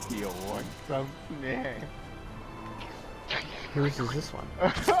 You want something? Whose is this one?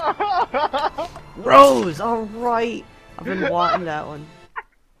 Rose! Alright! I've been wanting that one.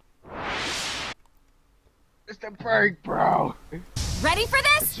 It's a prank, bro! Ready for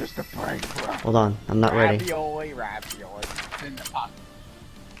this? It's just a prank, bro. Hold on, I'm not ready. Ravioli. It's in the pocket.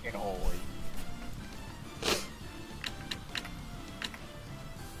 Get holy.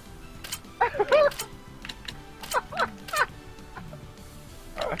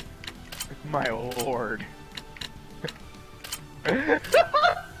 My lord.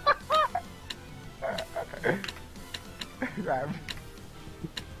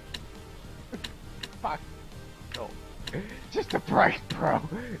 Fuck. No. Just a prank, bro.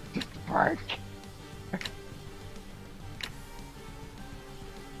 Just a prank.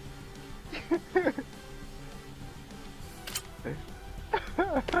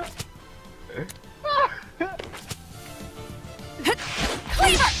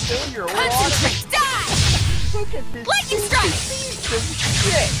 Cleaver! Your Concentrate! Die! Look at this. Lightning strike!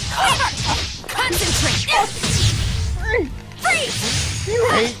 Shit. Cleaver! Concentrate! Freeze! You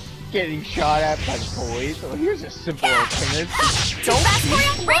hate getting shot at by the police. Well, here's a simple alternative. Too fast for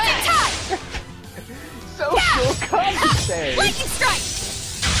you! Breaking time! Social commentary. Lightning strike!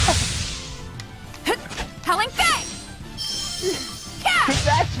 Howling Fang!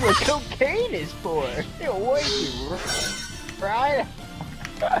 That's what cocaine is for. It'll wake you, right?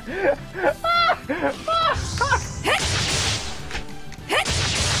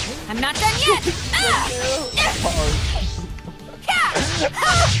 I'm not done yet! Too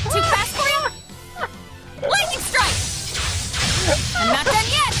fast for you? Lightning strike! I'm not done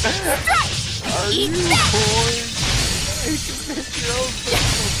yet! Strike! Eat that!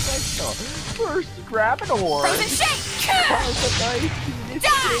 First, grab an orange. Frozen shake! Carve a nice penis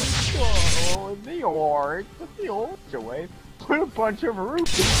Die! in the orange. Put the orange away. Put a bunch of root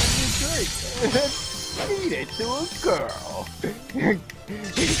beer in your drink. And then feed it to a girl. Take a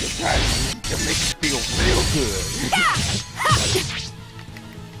time to make it feel real good.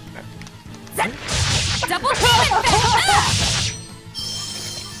 Double demon fang!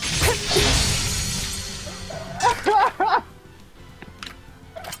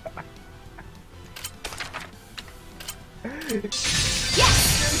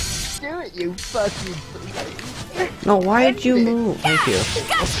 Yes! Do it, you fucking... No, why did you move? Thank you.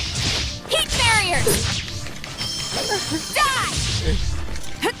 Gotcha! Heat barriers! Die!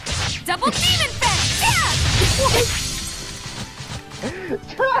 Double demon fang!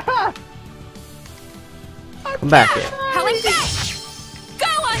 Come back here. Howling Fang!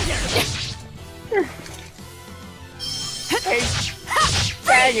 Go under! Hey,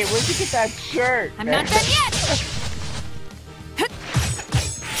 dang it, where'd you get that shirt? I'm not done yet!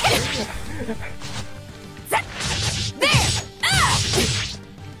 There!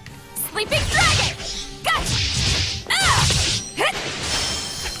 Sleeping dragon! Gotcha!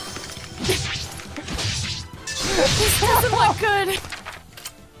 Doesn't look good.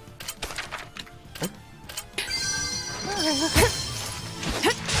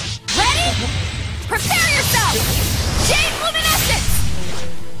 Ready? Prepare yourself! Jade Luminescence!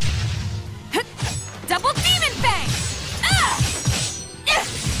 Double Demon Fang!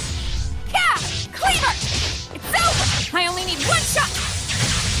 Yeah! Cleaver! It's over! I only need one shot!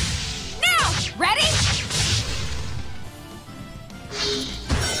 Now! Ready?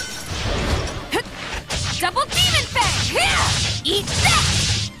 Double Demon Fang! Yeah! Eat that!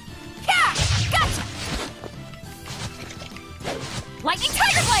 Yeah! Gotcha! Lightning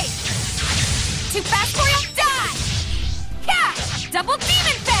Tiger Blade! Too fast for you? Die! Yeah! Double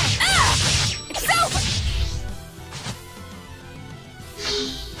Demon Fang! It's over!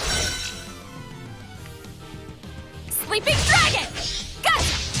 Sleeping Dragon!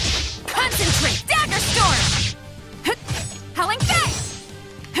 Gotcha! Concentrate! Dagger Storm! Howling Fang!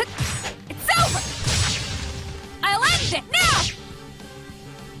 It's over! I'll end it now!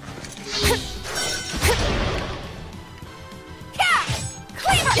 Yeah!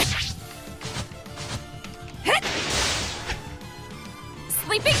 Cleaver!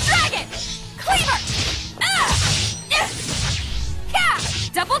 Sleeping Dragon! Cleaver! Yeah!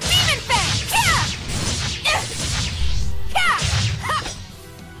 Double Demon Fang! Yeah! Yeah! Ha!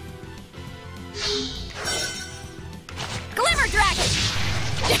 Glimmer Dragon!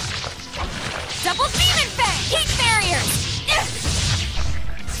 Double Demon Fang! Heat Barriers!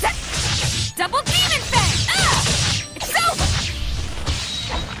 Double Demon Fang! It's over!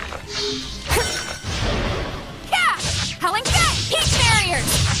 Yeah! Howling Fang! Heat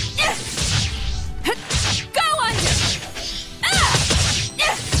Barriers! Go under!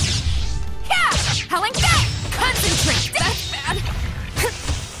 Yeah! Howling Fang! Concentrate! That's bad!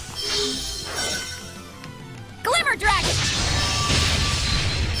 Glimmer Dragon!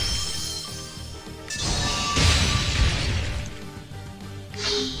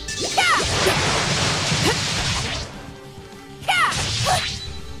 Yeah! Yeah!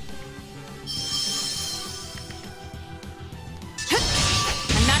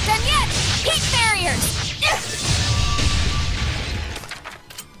 I'm not done yet! Heat Barriers!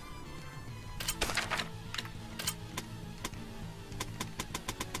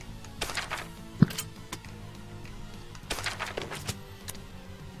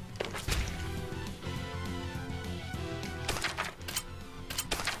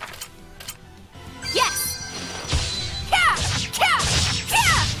 Yes! Yeah! Yeah!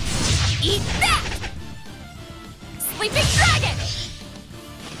 Yeah! Eat that! Sleeping Dragon!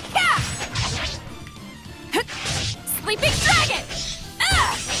 Yeah! Sleeping Dragon!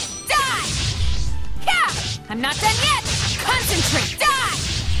 Die! Yeah! I'm not done yet! Concentrate! Die!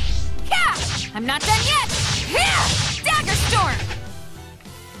 Yeah! I'm not done yet! Yeah! Dagger Storm!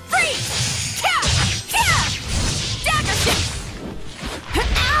 Freeze! Yeah! Yeah! Dagger Storm!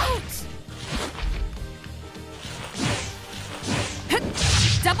 Out!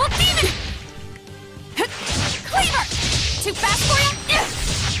 Double Demon! Cleaver! Too fast for you?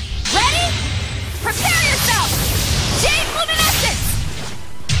 Ready? Prepare yourself! Jade Luminescence!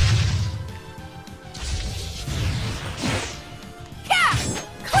 Yeah!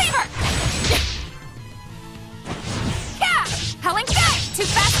 Cleaver! Yeah! Howling Fang! Too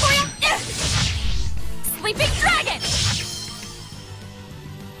fast for you? Sleeping Dragon!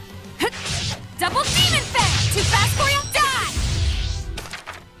 Double Demon Fang! Too fast for you? Die!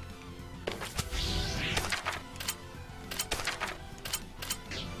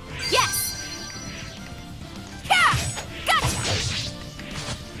 Yes! Yeah! Gotcha!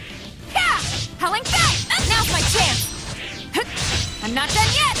 Yeah! Howling Fang! Now's my chance! I'm not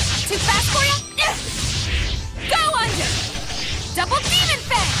done yet! Too fast for you? Go under! Double Demon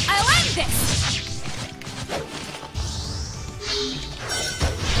Fang! I'll end this!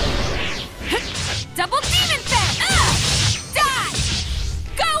 Double Demon Fang! Die!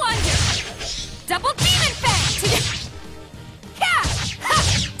 Go under! Double Demon Fang! Yeah!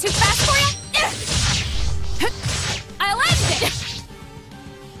 Too fast for you? I'll end it!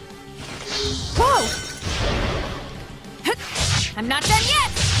 Whoa! I'm not done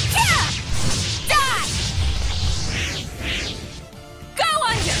yet! Yeah! Die! Go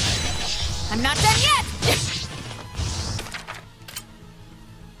under! I'm not done yet!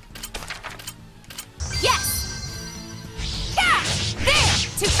 Yes! Yeah! There!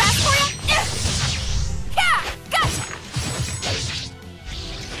 Too fast for you? Yeah! Gotcha!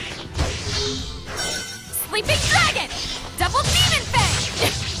 Sleeping Dragon! Double Demon Fang!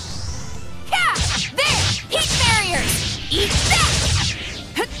 Yeah! There! Heat Barriers! Eat that!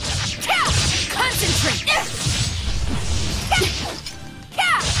 Yeah! Concentrate!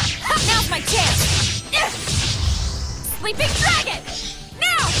 Yeah! Now's my chance! Sleeping dragon!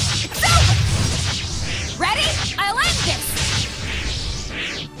 Now! It's over! Ready? I'll end this!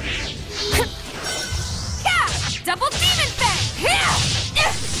 Yeah! Double demon fang! Yeah!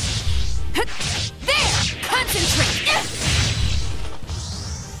 There! Concentrate!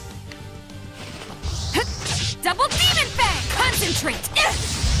 Double demon fang! Concentrate!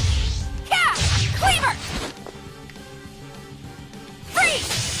 Yeah! Cleaver! Freeze!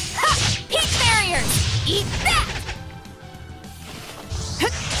 Ha! Heat barriers! Eat that!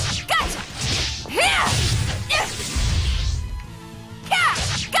 Gotcha! Yeah!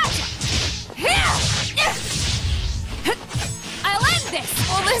 Gotcha! I'll end this!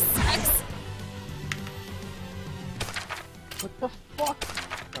 Well, this sucks. What the fuck?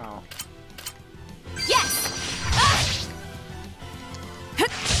 Oh. Yes!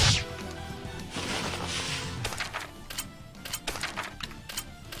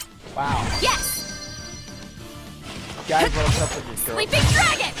 Wow. Yes! Guys, what's up with this girl? Sleeping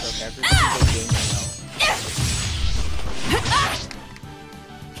dragon! So every single game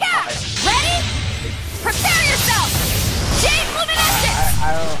Ready? Prepare yourself! Jade luminescence!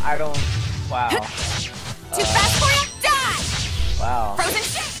 I don't. Wow. Too fast for you? Die! Wow. Frozen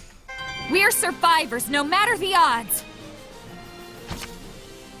shit! We're survivors, no matter the odds.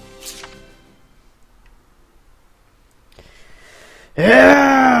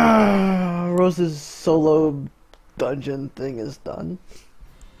 Yeah! Rose's solo dungeon thing is done.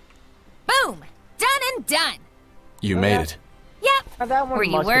 Boom! Done and done! You made it. Yep. Now that one Were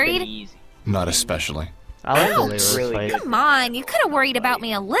you must have been worried? easy. Not especially. I like the Ouch! Lyra's Really fight. good. Come on, you could have worried about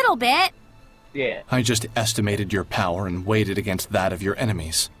me a little bit. Yeah. I just estimated your power and weighed it against that of your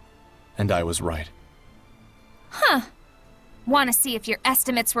enemies. And I was right. Huh. Want to see if your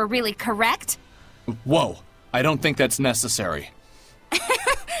estimates were really correct? Whoa! I don't think that's necessary.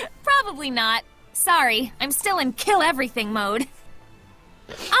 Probably not. Sorry, I'm still in kill everything mode.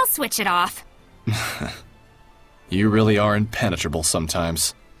 I'll switch it off. You really are impenetrable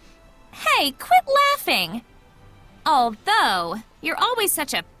sometimes. Hey, quit laughing! Although, you're always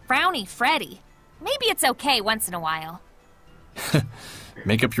such a frowny Freddy. Maybe it's okay once in a while.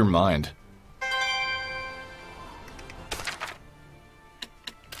 Make up your mind.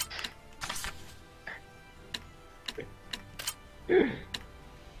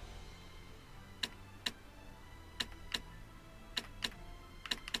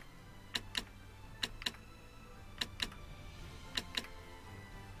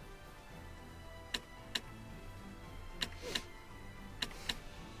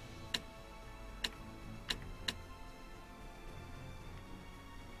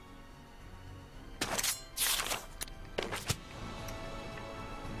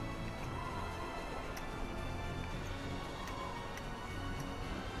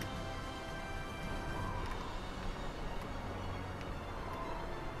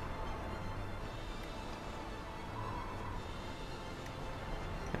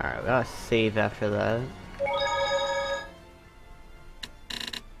 Alright, we gotta save after that.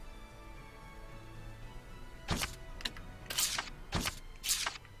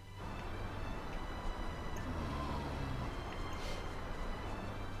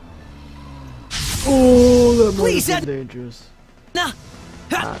 Oh, that might Please, have been dangerous. Nah.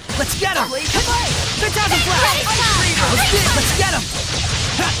 Ha. Let's get him! 3,000 flash! Let's get him!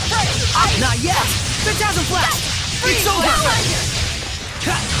 Ha. Not yet! 3,000 flash! It's over!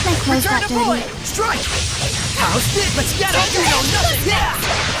 Ha. Return to void! Strike! House fit! Let's get him! You know nothing! Yeah!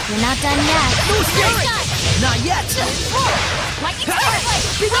 You're not done yet. Loose fury! Not yet! Lightning Ha. Scarlet!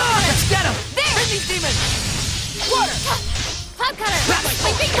 Be gone! Let's get him! There! Hit these demons! Water! Cloud Cutter!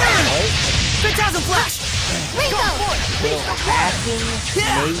 Sleeping dragon! 3,000 flash! Rico! Hacking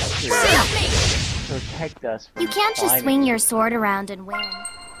Yeah. nature Shield me! protect us from You can't just climate swing your sword around and win.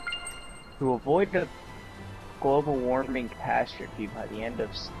 To avoid the global warming catastrophe by the end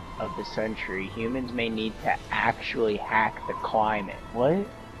of the century, humans may need to actually hack the climate. What?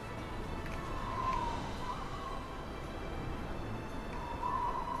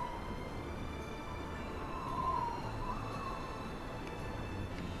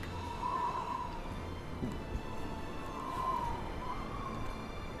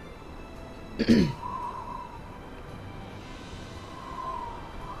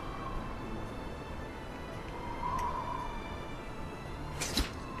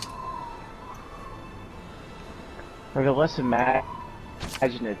 Or the less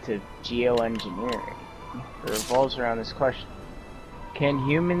imaginative geoengineering revolves around this question. Can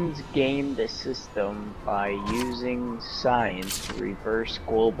humans game the system by using science to reverse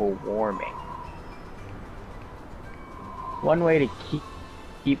global warming? One way to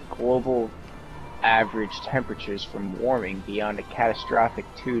keep global average temperatures from warming beyond a catastrophic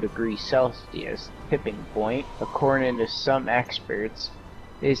 2 degrees Celsius tipping point, according to some experts,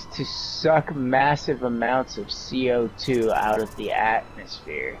 is to suck massive amounts of CO2 out of the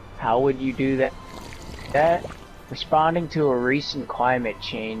atmosphere. How would you do that? Responding to a recent climate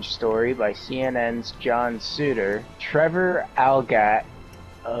change story by CNN's John Suter, Trevor Algatt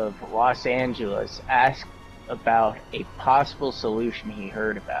of Los Angeles asked about a possible solution he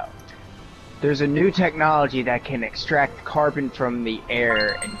heard about. There's a new technology that can extract carbon from the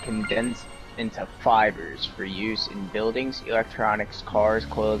air and condense into fibers for use in buildings, electronics, cars,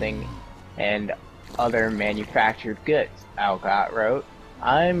 clothing, and other manufactured goods, Algatt wrote.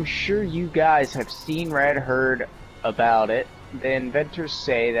 I'm sure you guys have seen, read, heard about it. The inventors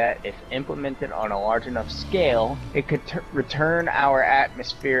say that if implemented on a large enough scale, it could return our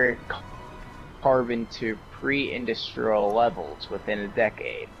atmospheric carbon to pre-industrial levels within a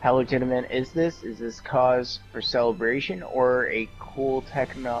decade. How legitimate is this? Is this cause for celebration or a cool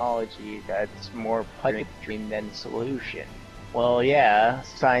technology that's more pipe dream than solution? Well, yeah,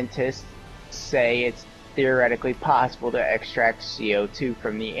 scientists say it's theoretically possible to extract CO2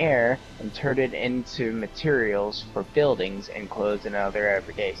 from the air and turn it into materials for buildings and clothes and other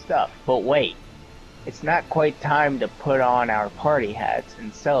everyday stuff. But wait, it's not quite time to put on our party hats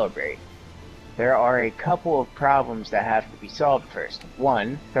and celebrate. There are a couple of problems that have to be solved first.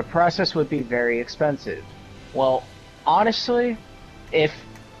 One, the process would be very expensive. Well, honestly, if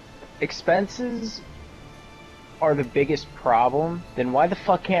expenses are the biggest problem, then why the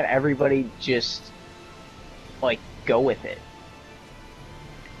fuck can't everybody just like go with it?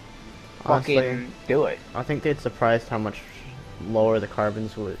 Honestly, Fucking do it. I think they'd surprised how much lower the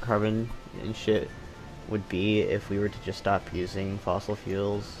carbon and shit would be if we were to just stop using fossil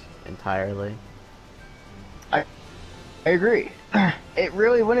fuels entirely. I agree. It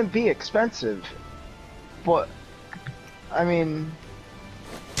really wouldn't be expensive, but I mean,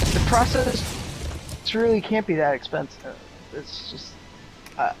 the process really can't be that expensive. It's just,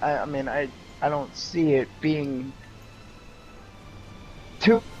 I mean, I don't see it being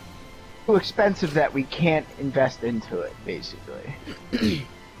too expensive that we can't invest into it, basically.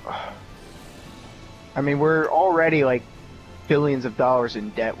 I mean, we're already like billions of dollars in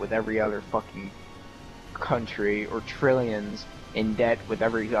debt with every other fucking country, or trillions in debt with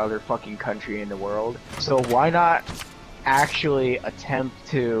every other fucking country in the world. So why not actually attempt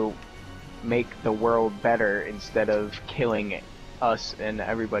to make the world better instead of killing us and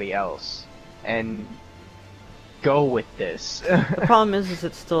everybody else, and go with this? The problem is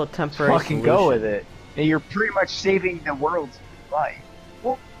it's still a temporary fucking solution. go with it. You're pretty much saving the world's life.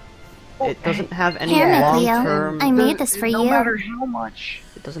 Well, It doesn't have any Here, long-term. Cleo. I made this for no you. matter how much.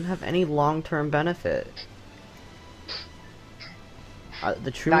 It doesn't have any long-term benefit.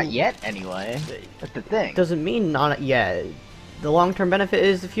 The true. Not yet, anyway. That's the thing. Doesn't mean not yet. The long-term benefit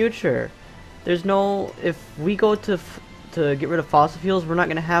is the future. There's no. If we go to get rid of fossil fuels, we're not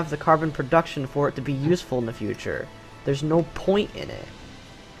going to have the carbon production for it to be useful in the future. There's no point in it.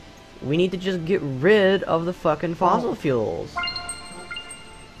 We need to just get rid of the fucking fossil fuels.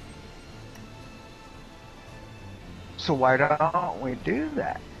 So why don't we do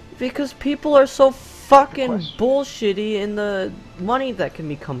that? Because people are so fucking bullshitty in the money that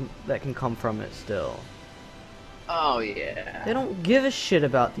can come from it still. Oh yeah. They don't give a shit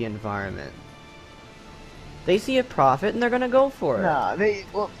about the environment. They see a profit and they're gonna go for it. Nah,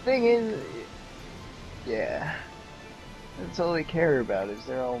 well, the thing is, yeah, that's all they care about is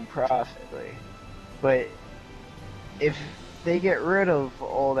their own profit. But if they get rid of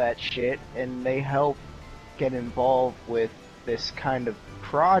all that shit and they help get involved with this kind of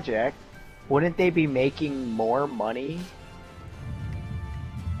project, wouldn't they be making more money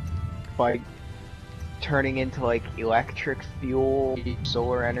by turning into like electric fuel,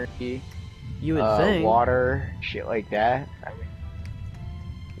 solar energy? You would think. Water, shit like that. I mean,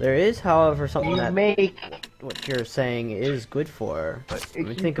 there is, however, something you that make what you're saying is good for. But I mean,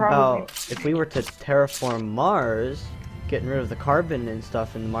 you think probably- about if we were to terraform Mars, getting rid of the carbon and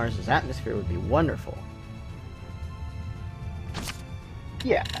stuff in Mars's atmosphere would be wonderful.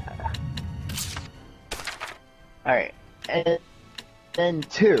 Yeah. Alright, and then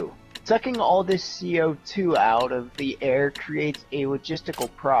 2. Sucking all this CO2 out of the air creates a logistical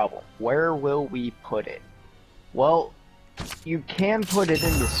problem. Where will we put it? Well, you can put it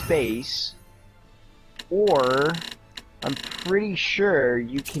into space, or I'm pretty sure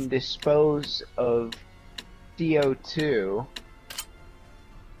you can dispose of CO2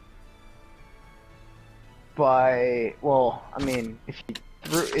 by, well, I mean, if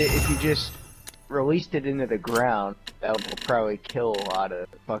you just released it into the ground, that would probably kill a lot of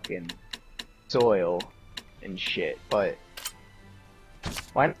fucking soil and shit, but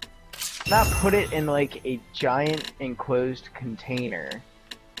why not put it in like a giant enclosed container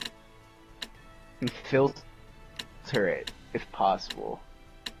and filter it if possible?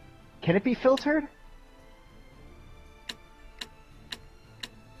 Can it be filtered?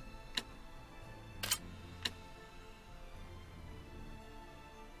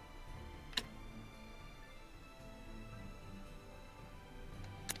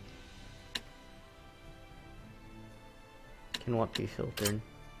 Can what be filtered?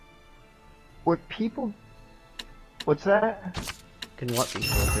 Would people... What's that? Can what be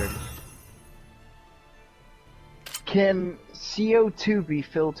filtered? Can CO2 be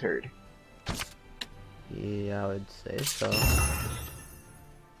filtered? Yeah, I would say so.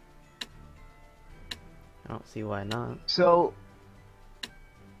 I don't see why not. So,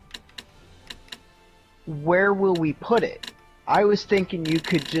 where will we put it? I was thinking you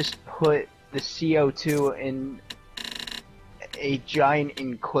could just put the CO2 in a giant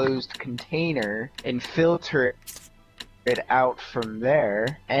enclosed container and filter it out from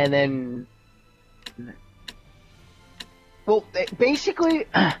there, and then, well, basically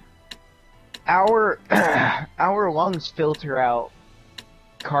our lungs filter out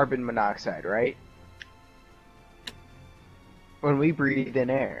carbon monoxide, right? When we breathe in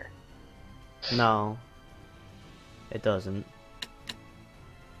air. No, it doesn't.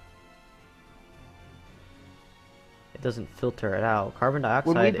 It doesn't filter it out. Carbon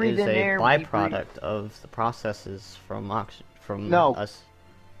dioxide is a byproduct of the processes from us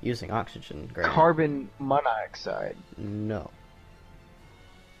using oxygen. Granted. Carbon monoxide. No.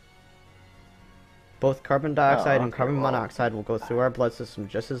 Both carbon dioxide and carbon monoxide will go through our blood system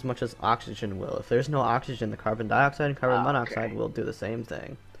just as much as oxygen will. If there's no oxygen, the carbon dioxide and carbon monoxide will do the same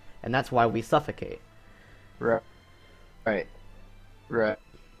thing. And that's why we suffocate. Right. Right. Right.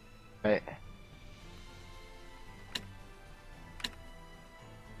 Right.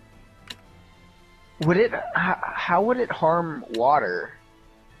 Would it? How would it harm water?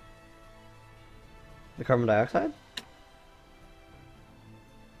 The carbon dioxide?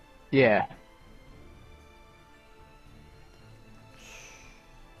 Yeah.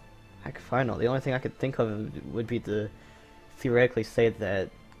 Heck if I know. The only thing I could think of would be to theoretically say that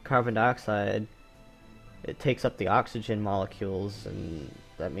carbon dioxide, it takes up the oxygen molecules, and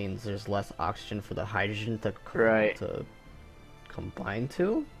that means there's less oxygen for the hydrogen to combine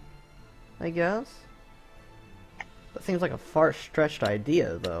to, I guess. That seems like a far-stretched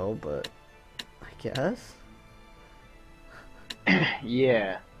idea, though, but I guess.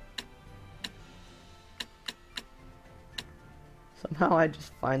 Yeah. Somehow I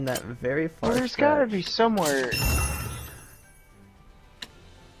just find that very far-stretched. Well, there's gotta be somewhere...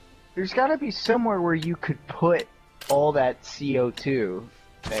 There's gotta be somewhere where you could put all that CO2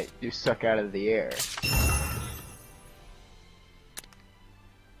 that you suck out of the air.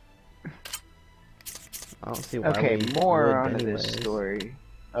 I don't see why. Okay, we more would onto anyways. this story.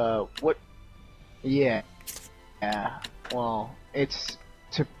 What? Yeah. Yeah. Well, it's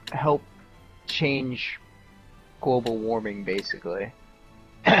to help change global warming, basically.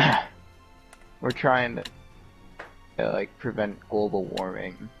 We're trying to, like, prevent global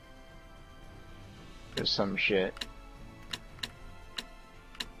warming. Or some shit.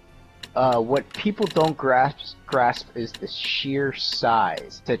 What people don't grasp is the sheer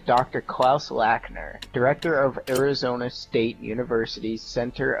size, said Dr. Klaus Lackner, director of Arizona State University's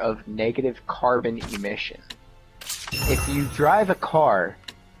Center of Negative Carbon Emission. If you drive a car,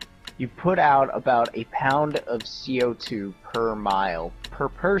 you put out about a pound of CO2 per mile. Per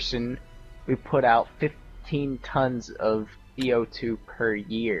person, we put out 15 tons of CO2 per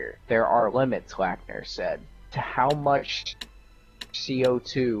year. There are limits, Lackner said, to how much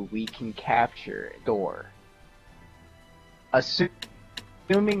CO2 we can capture and store.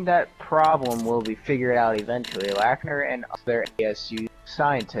 Assuming that problem will be figured out eventually, Lackner and other ASU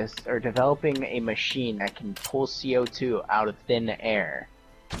scientists are developing a machine that can pull CO2 out of thin air.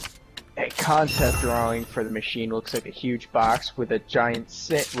 A concept drawing for the machine looks like a huge box with a giant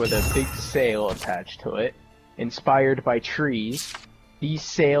with a big sail attached to it. Inspired by trees, these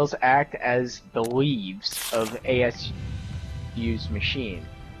sails act as the leaves of ASU's machine.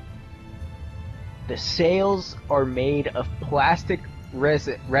 The sails are made of plastic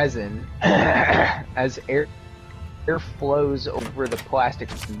resin as air flows over the plastic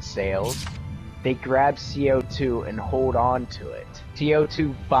sails. They grab CO2 and hold on to it.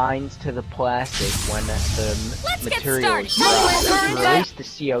 CO2 binds to the plastic when the material is dry. To release the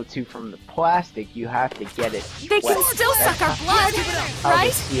CO2 from the plastic, you have to get it They wet. can still suck our blood, How the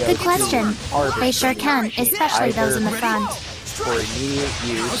right? CO2 Good question. is harvested They sure in the can, machine. especially those in the Either front. for immediate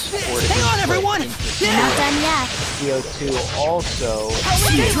use or to Hang on, be everyone! put You're not done yet. CO2 also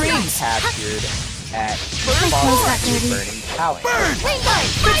Sweet is dreams! captured at close that, fossil baby. burning power. Burn! Flame blade!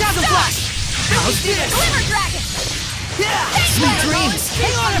 Phantasm Flash! How's this? Glimmer dragon! Yeah! Sweet dreams!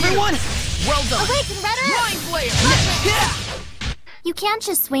 Hang on, everyone! Well done! Awaken, Redder! Mind Flayer! Yeah! You can't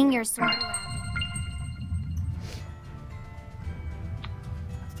just swing your sword around.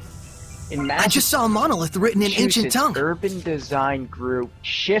 In I just saw a monolith written in ancient Massachusetts, tongue. urban design group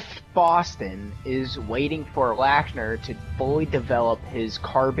Shift Boston is waiting for Lackner to fully develop his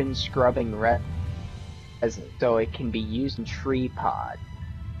carbon scrubbing resin so it can be used in tree pod.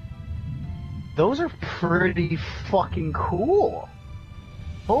 Those are pretty fucking cool.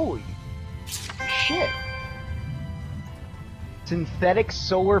 Holy shit. Synthetic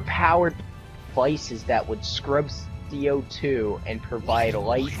solar powered devices that would scrub CO2 and provide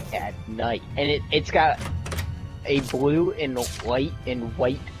light at night. And it's got a blue and light and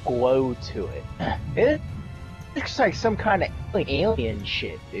white glow to it. It looks like some kind of like alien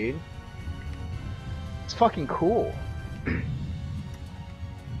shit, dude. It's fucking cool.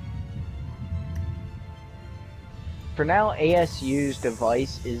 For now, ASU's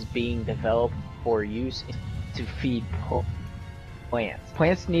device is being developed for use to feed plants.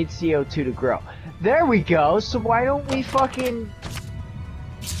 Plants need CO2 to grow. There we go. So why don't we fucking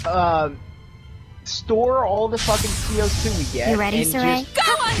store all the fucking CO2 we get? You ready, and Sarai? just Go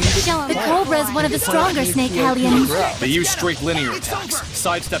on! feed it to Show 'em. The plants. Cobra is one of the stronger Plants snake need CO2 to hellions. grow. They use straight linear attacks.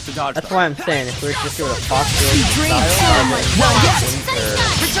 Sidestep to dodge That's them. why I'm saying if we were just doing a fossil Dreams! style Well, yes!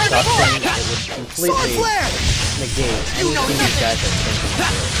 production, it would Sword completely Flare! negate anything these guys are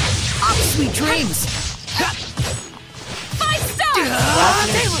thinking. Sweet dreams! 5 stars!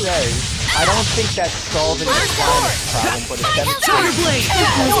 Lackner says, I don't think that's solving the climate problem, but it Counter demonstrates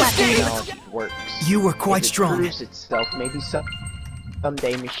Blade! technology works. You were quite If it strong. proves itself, maybe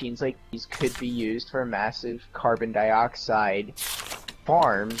someday machines like these could be used for massive carbon dioxide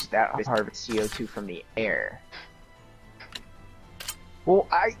farms that harvest CO2 from the air. Well,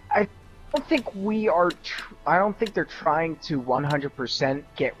 I don't think we are. I don't think they're trying to 100%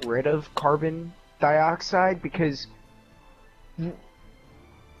 get rid of carbon dioxide because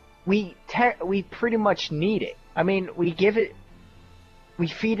we pretty much need it. I mean, we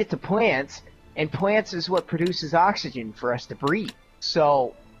feed it to plants, and plants is what produces oxygen for us to breathe.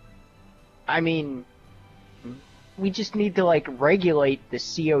 So, I mean, we just need to like regulate the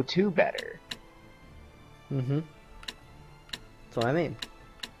CO2 better. Mm-hmm. That's what I mean.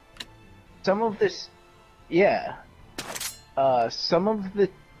 Some of this, yeah. Some of the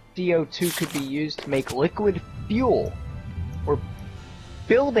CO2 could be used to make liquid fuel or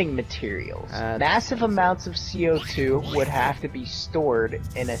building materials. Massive amounts of CO2 would have to be stored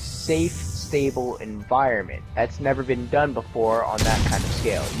in a safe, stable environment. That's never been done before on that kind of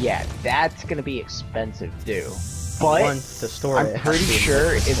scale. Yeah, that's gonna be expensive too. But Once to store I'm it, it has pretty to be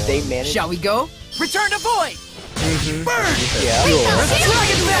sure in if they manage, Shall we go? Return to Void! Mm-hmm. Burn! yeah,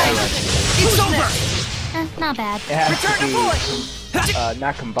 Dragon Bang! It's over! Not bad. it has Return to to Void! be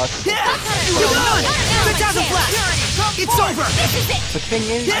not combustible. Yeah! You're done! Phantasm Flash! It's over! The thing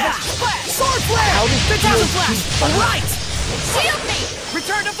is, Yeah! Sword Flare! How does Phantasm CO2 Flash! burn? Right! Shield me!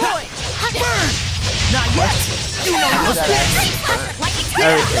 Return to Void! Burn! Not yet! You know how how's does this! Lightning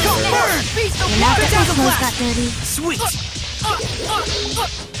Everything Go is- burn! Beast of Now that Phantasm clothes got Flash! dirty. Sweet!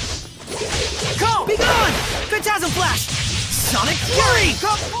 Go! Be gone! Phantasm Flash! Sonic Fury!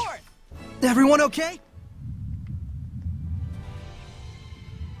 Come forth! Everyone okay?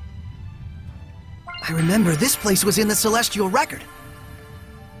 I remember this place was in the Celestial Record.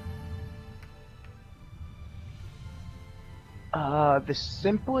 The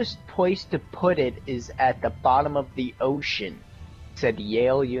simplest place to put it is at the bottom of the ocean, said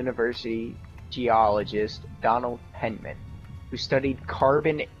Yale University geologist Donald Penman, who studied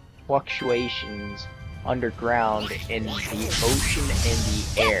carbon fluctuations underground in the ocean and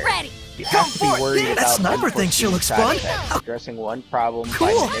the air. ready! You have to be worried That about sniper thing sure unforeseen looks side fun. effects, addressing one problem by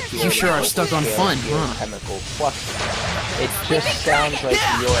Cool. manipulating You sure are stuck on fun, huh? chemical flux. It just sounds like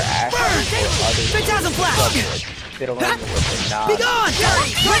you're asking Burn! for other Phantasm Flash! subjects fiddling with the knobs. Be gone!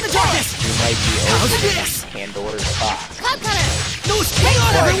 Join the darkness! You might be How's opening this? Pandora's box. Cloud Cutter! No, hang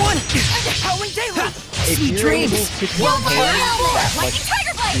on, everyone! Howling Daylight! If Sweet you're able dreams! to contain that much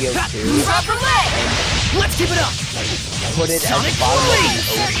Tiger Blade! CO2 Proper leg! Let's keep it up! put it at Sonic the bottom of Blade!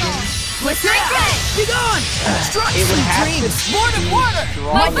 the ocean, Blistering Red! Be gone! Strike, it would sweet have dreams! to More to be water!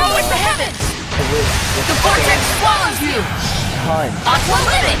 strong My bow is the enough heavens! to withstand The vortex swallows you! tons, Aqua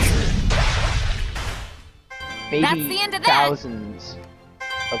Limit! maybe That's the end of that. thousands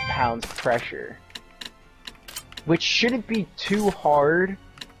of pounds of pressure. which shouldn't be too hard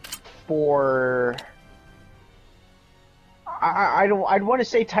for. I'd want to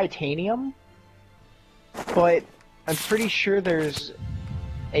say titanium, but I'm pretty sure there's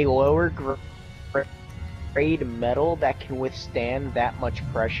a lower grade metal that can withstand that much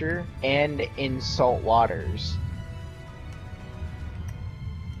pressure and in salt waters.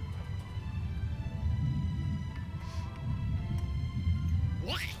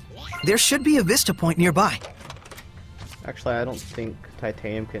 There should be a vista point nearby. Actually, I don't think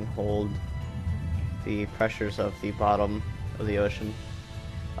titanium can hold the pressures of the bottom of the ocean.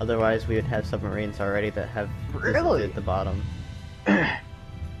 Otherwise, we would have submarines already that have visited the bottom.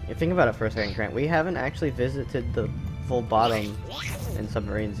 You think about it for a second, Grant. We haven't actually visited the full bottom in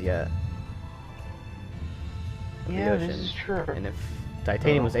submarines yet. Yeah, this is true. And if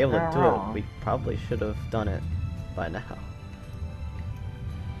titanium was able to do it, we probably should have done it by now.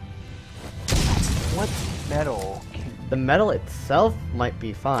 What metal? The metal itself might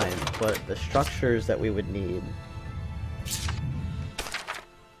be fine, but the structures that we would need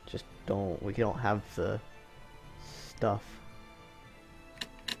just we don't have the stuff.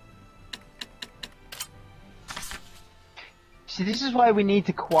 See, this is why we need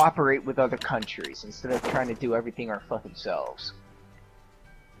to cooperate with other countries instead of trying to do everything our fucking selves.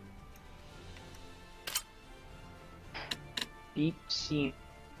 Deep sea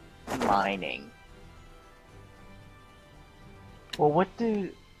mining. Well, what do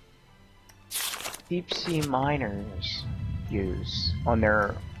deep sea miners use on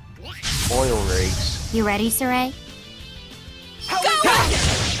their oil rigs? You ready, Saray?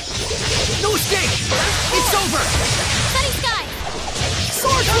 No escape! It's over! Sunny sky!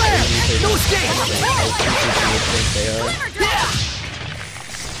 Sword flare! No escape! Yeah!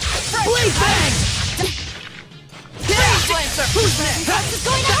 Blade bang! Who's next?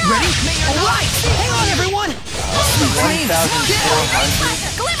 Ready? Alright! Hang on, everyone!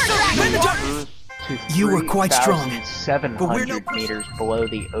 You were quite strong, but we're 1,700 meters below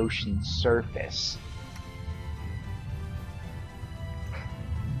the ocean surface.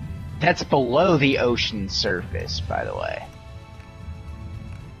 That's below the ocean surface, by the way.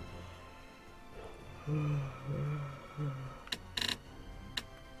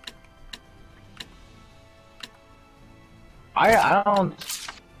 I don't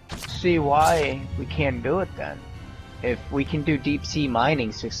see why we can't do it then. If we can do deep sea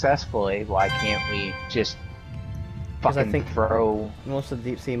mining successfully, why can't we just fucking throw most of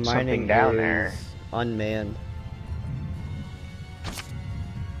deep sea mining down is there? Unmanned.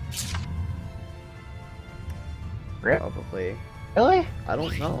 Rip? Probably. Really? I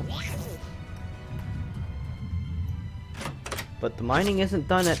don't know. But the mining isn't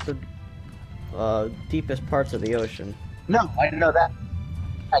done at the deepest parts of the ocean. No, I know that.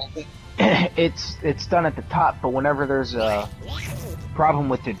 It's done at the top, but whenever there's a problem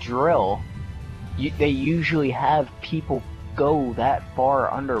with the drill, they usually have people go that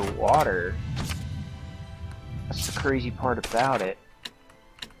far underwater. That's the crazy part about it.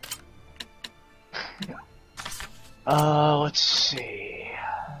 Let's see.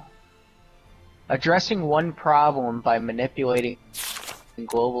 Addressing one problem by manipulating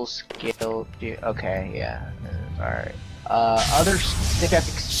global scale. Okay, yeah, alright. Other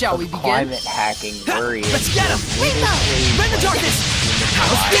skeptics of climate hacking worry. Let's get him! Rend the darkness!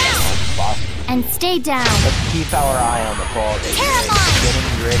 And stay down. Let's keep our eye on the ball. Getting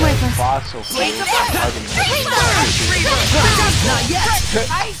rid of fossil fuels. Not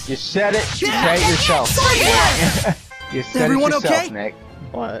yet! You said it. Say it yourself. You said Everyone it yourself, okay? Nick.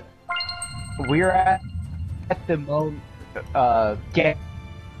 What? We're at the moment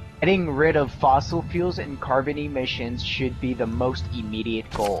getting rid of fossil fuels and carbon emissions should be the most immediate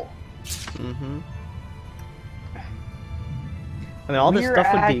goal. Mm-hmm. I mean, all this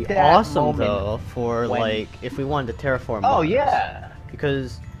stuff would be awesome though for like if we wanted to terraform Mars. Oh yeah.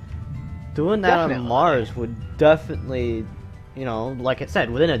 Because doing that on Mars would definitely, you know, like I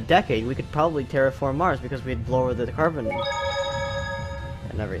said, within a decade we could probably terraform Mars because we'd lower the carbon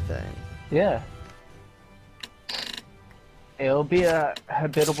and everything. Yeah. It'll be a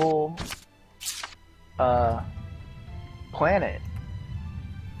habitable planet.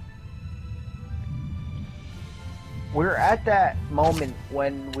 We're at that moment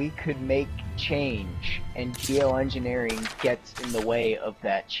when we could make change, and geoengineering gets in the way of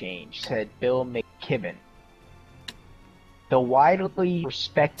that change, said Bill McKibben. The widely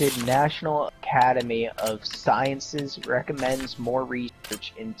respected National Academy of Sciences recommends more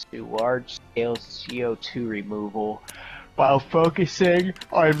research into large-scale CO2 removal while focusing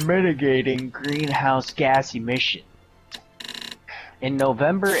on mitigating greenhouse gas emissions. In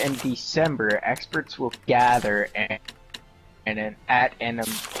November and December, experts will gather at an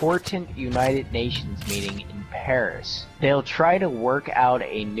important United Nations meeting in Paris. They'll try to work out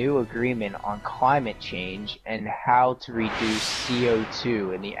a new agreement on climate change and how to reduce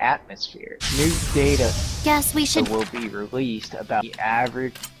CO2 in the atmosphere. New data Guess we should. will be released about the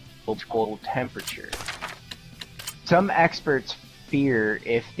average global temperature. Some experts fear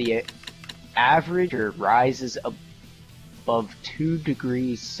if the average rises above 2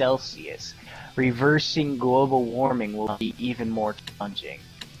 degrees Celsius, reversing global warming will be even more challenging.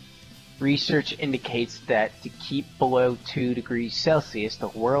 Research indicates that to keep below 2 degrees Celsius, the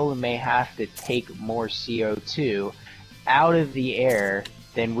world may have to take more CO2 out of the air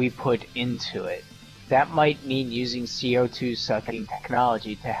than we put into it. That might mean using CO2 sucking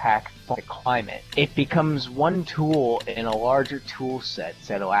technology to hack the climate. It becomes one tool in a larger tool set,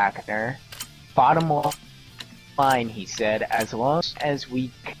 said Lackner. Bottom line, he said, as long as we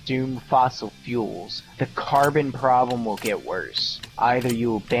consume fossil fuels, the carbon problem will get worse. Either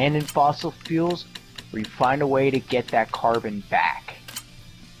you abandon fossil fuels, or you find a way to get that carbon back.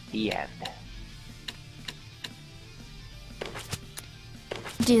 The end.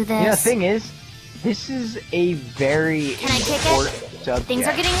 Do this. You know, the thing is, this is a very Can I kick important it? subject. Things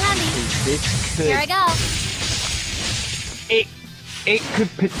are getting heavy. This could, Here I go. It could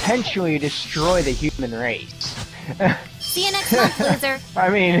potentially destroy the human race. See you next month, loser. I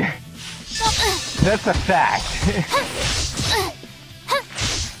mean, that's a fact.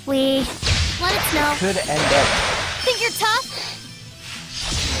 We let it snow. Could end up. Think you're tough?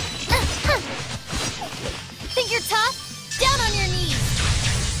 Think you're tough? Down on your knees.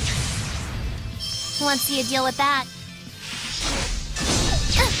 Let's see you deal with that.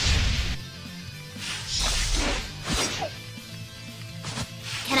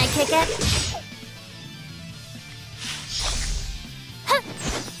 Can I kick it?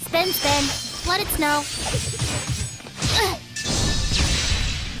 Spin, spin. Let it snow.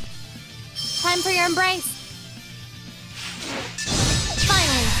 Time for your embrace.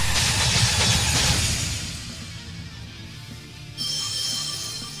 Finally.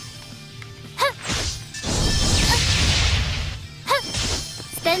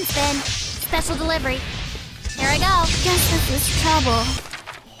 Spin, spin. Special delivery. Here I go. Guess this is trouble.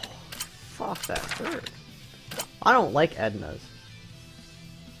 Fuck, that hurt. I don't like Edna's.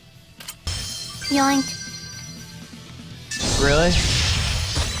 Yoink. Really?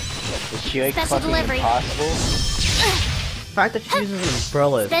 Is she like Special fucking delivery. impossible? The fact that she uses an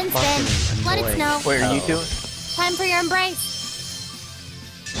umbrella is Spin, fucking spin. Let it annoying. snow. Wait, are you doing? Time for your embrace.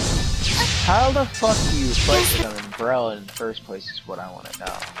 How the fuck do you fight with an umbrella in the first place is what I want to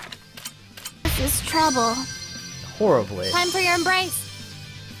know. This is trouble. Horribly. Time for your embrace.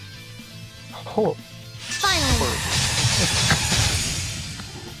 Oh, Finally.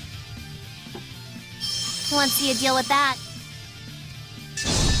 Let's see you deal with that.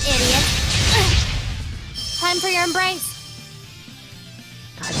 Idiot. Time for your embrace.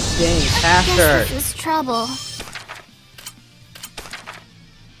 God dang, Guess faster. this is trouble.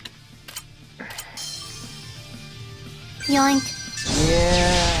 Yoink.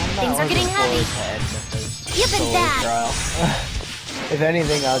 yeah. I'm not Things are getting looking forward heavy. to Edna's You've been solo bad. trial. If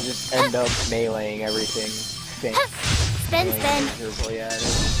anything, I'll just end up meleeing everything. Spin, spin. Miserably at it.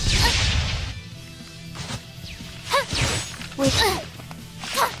 With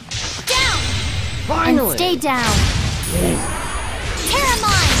down. Finally! And stay down.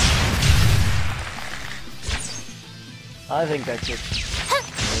 Terramine. I think that's it.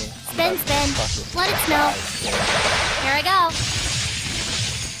 Spin, spin. Let it snow. Here I go.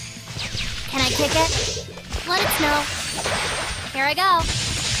 Can I kick it? Let it snow. Here I go.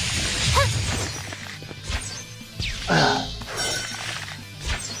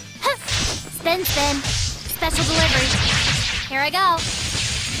 Spin, spin. Special delivery. Here I go.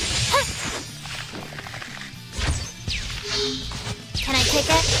 Can I kick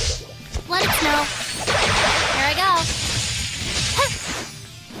it? Let it snow. Here I go.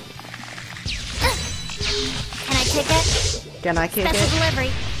 Can I kick it? Can I kick Special it?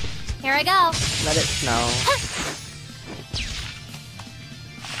 delivery. Here I go. Let it snow.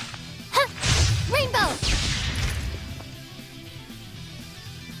 Rainbow.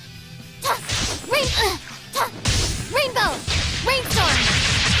 Rainbow. Rainstorm.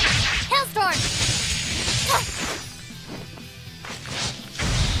 Hailstorm.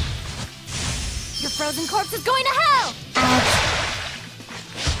 Your frozen corpse is going to hell.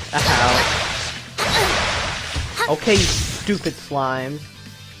 Ow. Okay, you stupid slimes.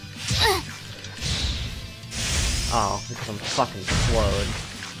 Oh, it's gonna fucking explode.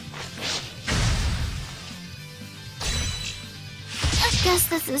 Guess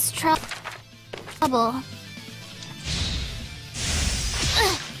this is trouble.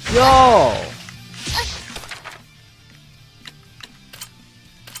 Yo!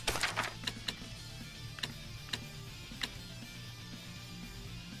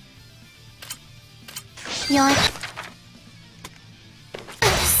 Yoink.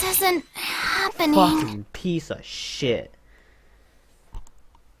 This isn't happening. Fucking piece of shit.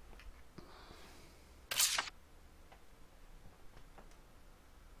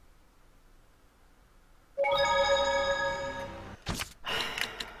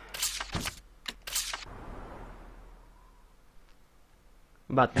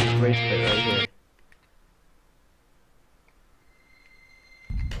 About this bracelet right here.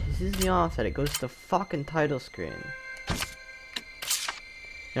 Pisses me off that it goes to the fucking title screen.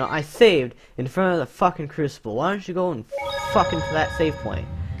 You know, I saved in front of the fucking crucible. Why don't you go and fucking to that save point?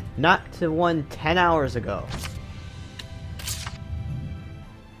 Not to one 10 hours ago.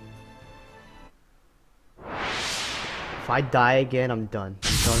 If I die again, I'm done.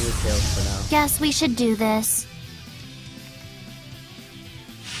 I'm done with Tales for now. Guess we should do this.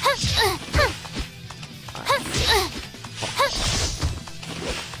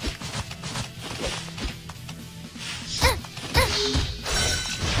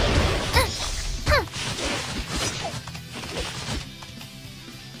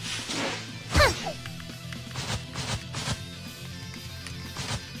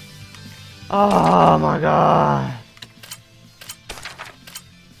 Oh my god.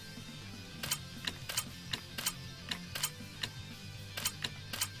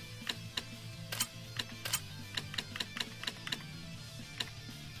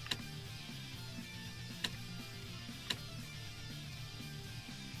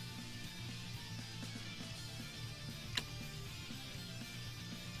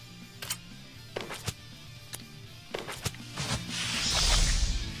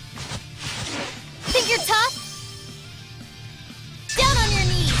 Think you're tough? Down on your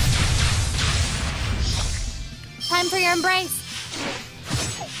knees. Time for your embrace.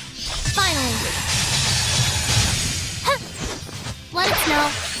 Finally. Huh. Let it snow.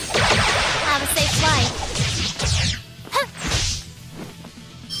 Have a safe flight. Huh.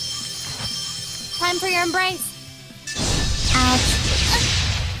 Time for your embrace. Ouch.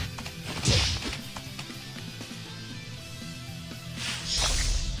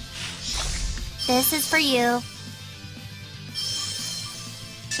 This is for you.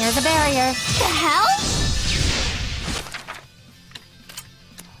 Here's a barrier. The hell?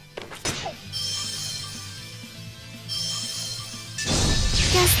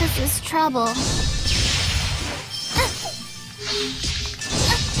 Guess this is trouble.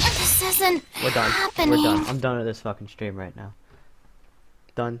 This isn't We're done. happening. We're done. I'm done with this fucking stream right now.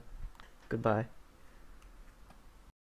 Done. Goodbye.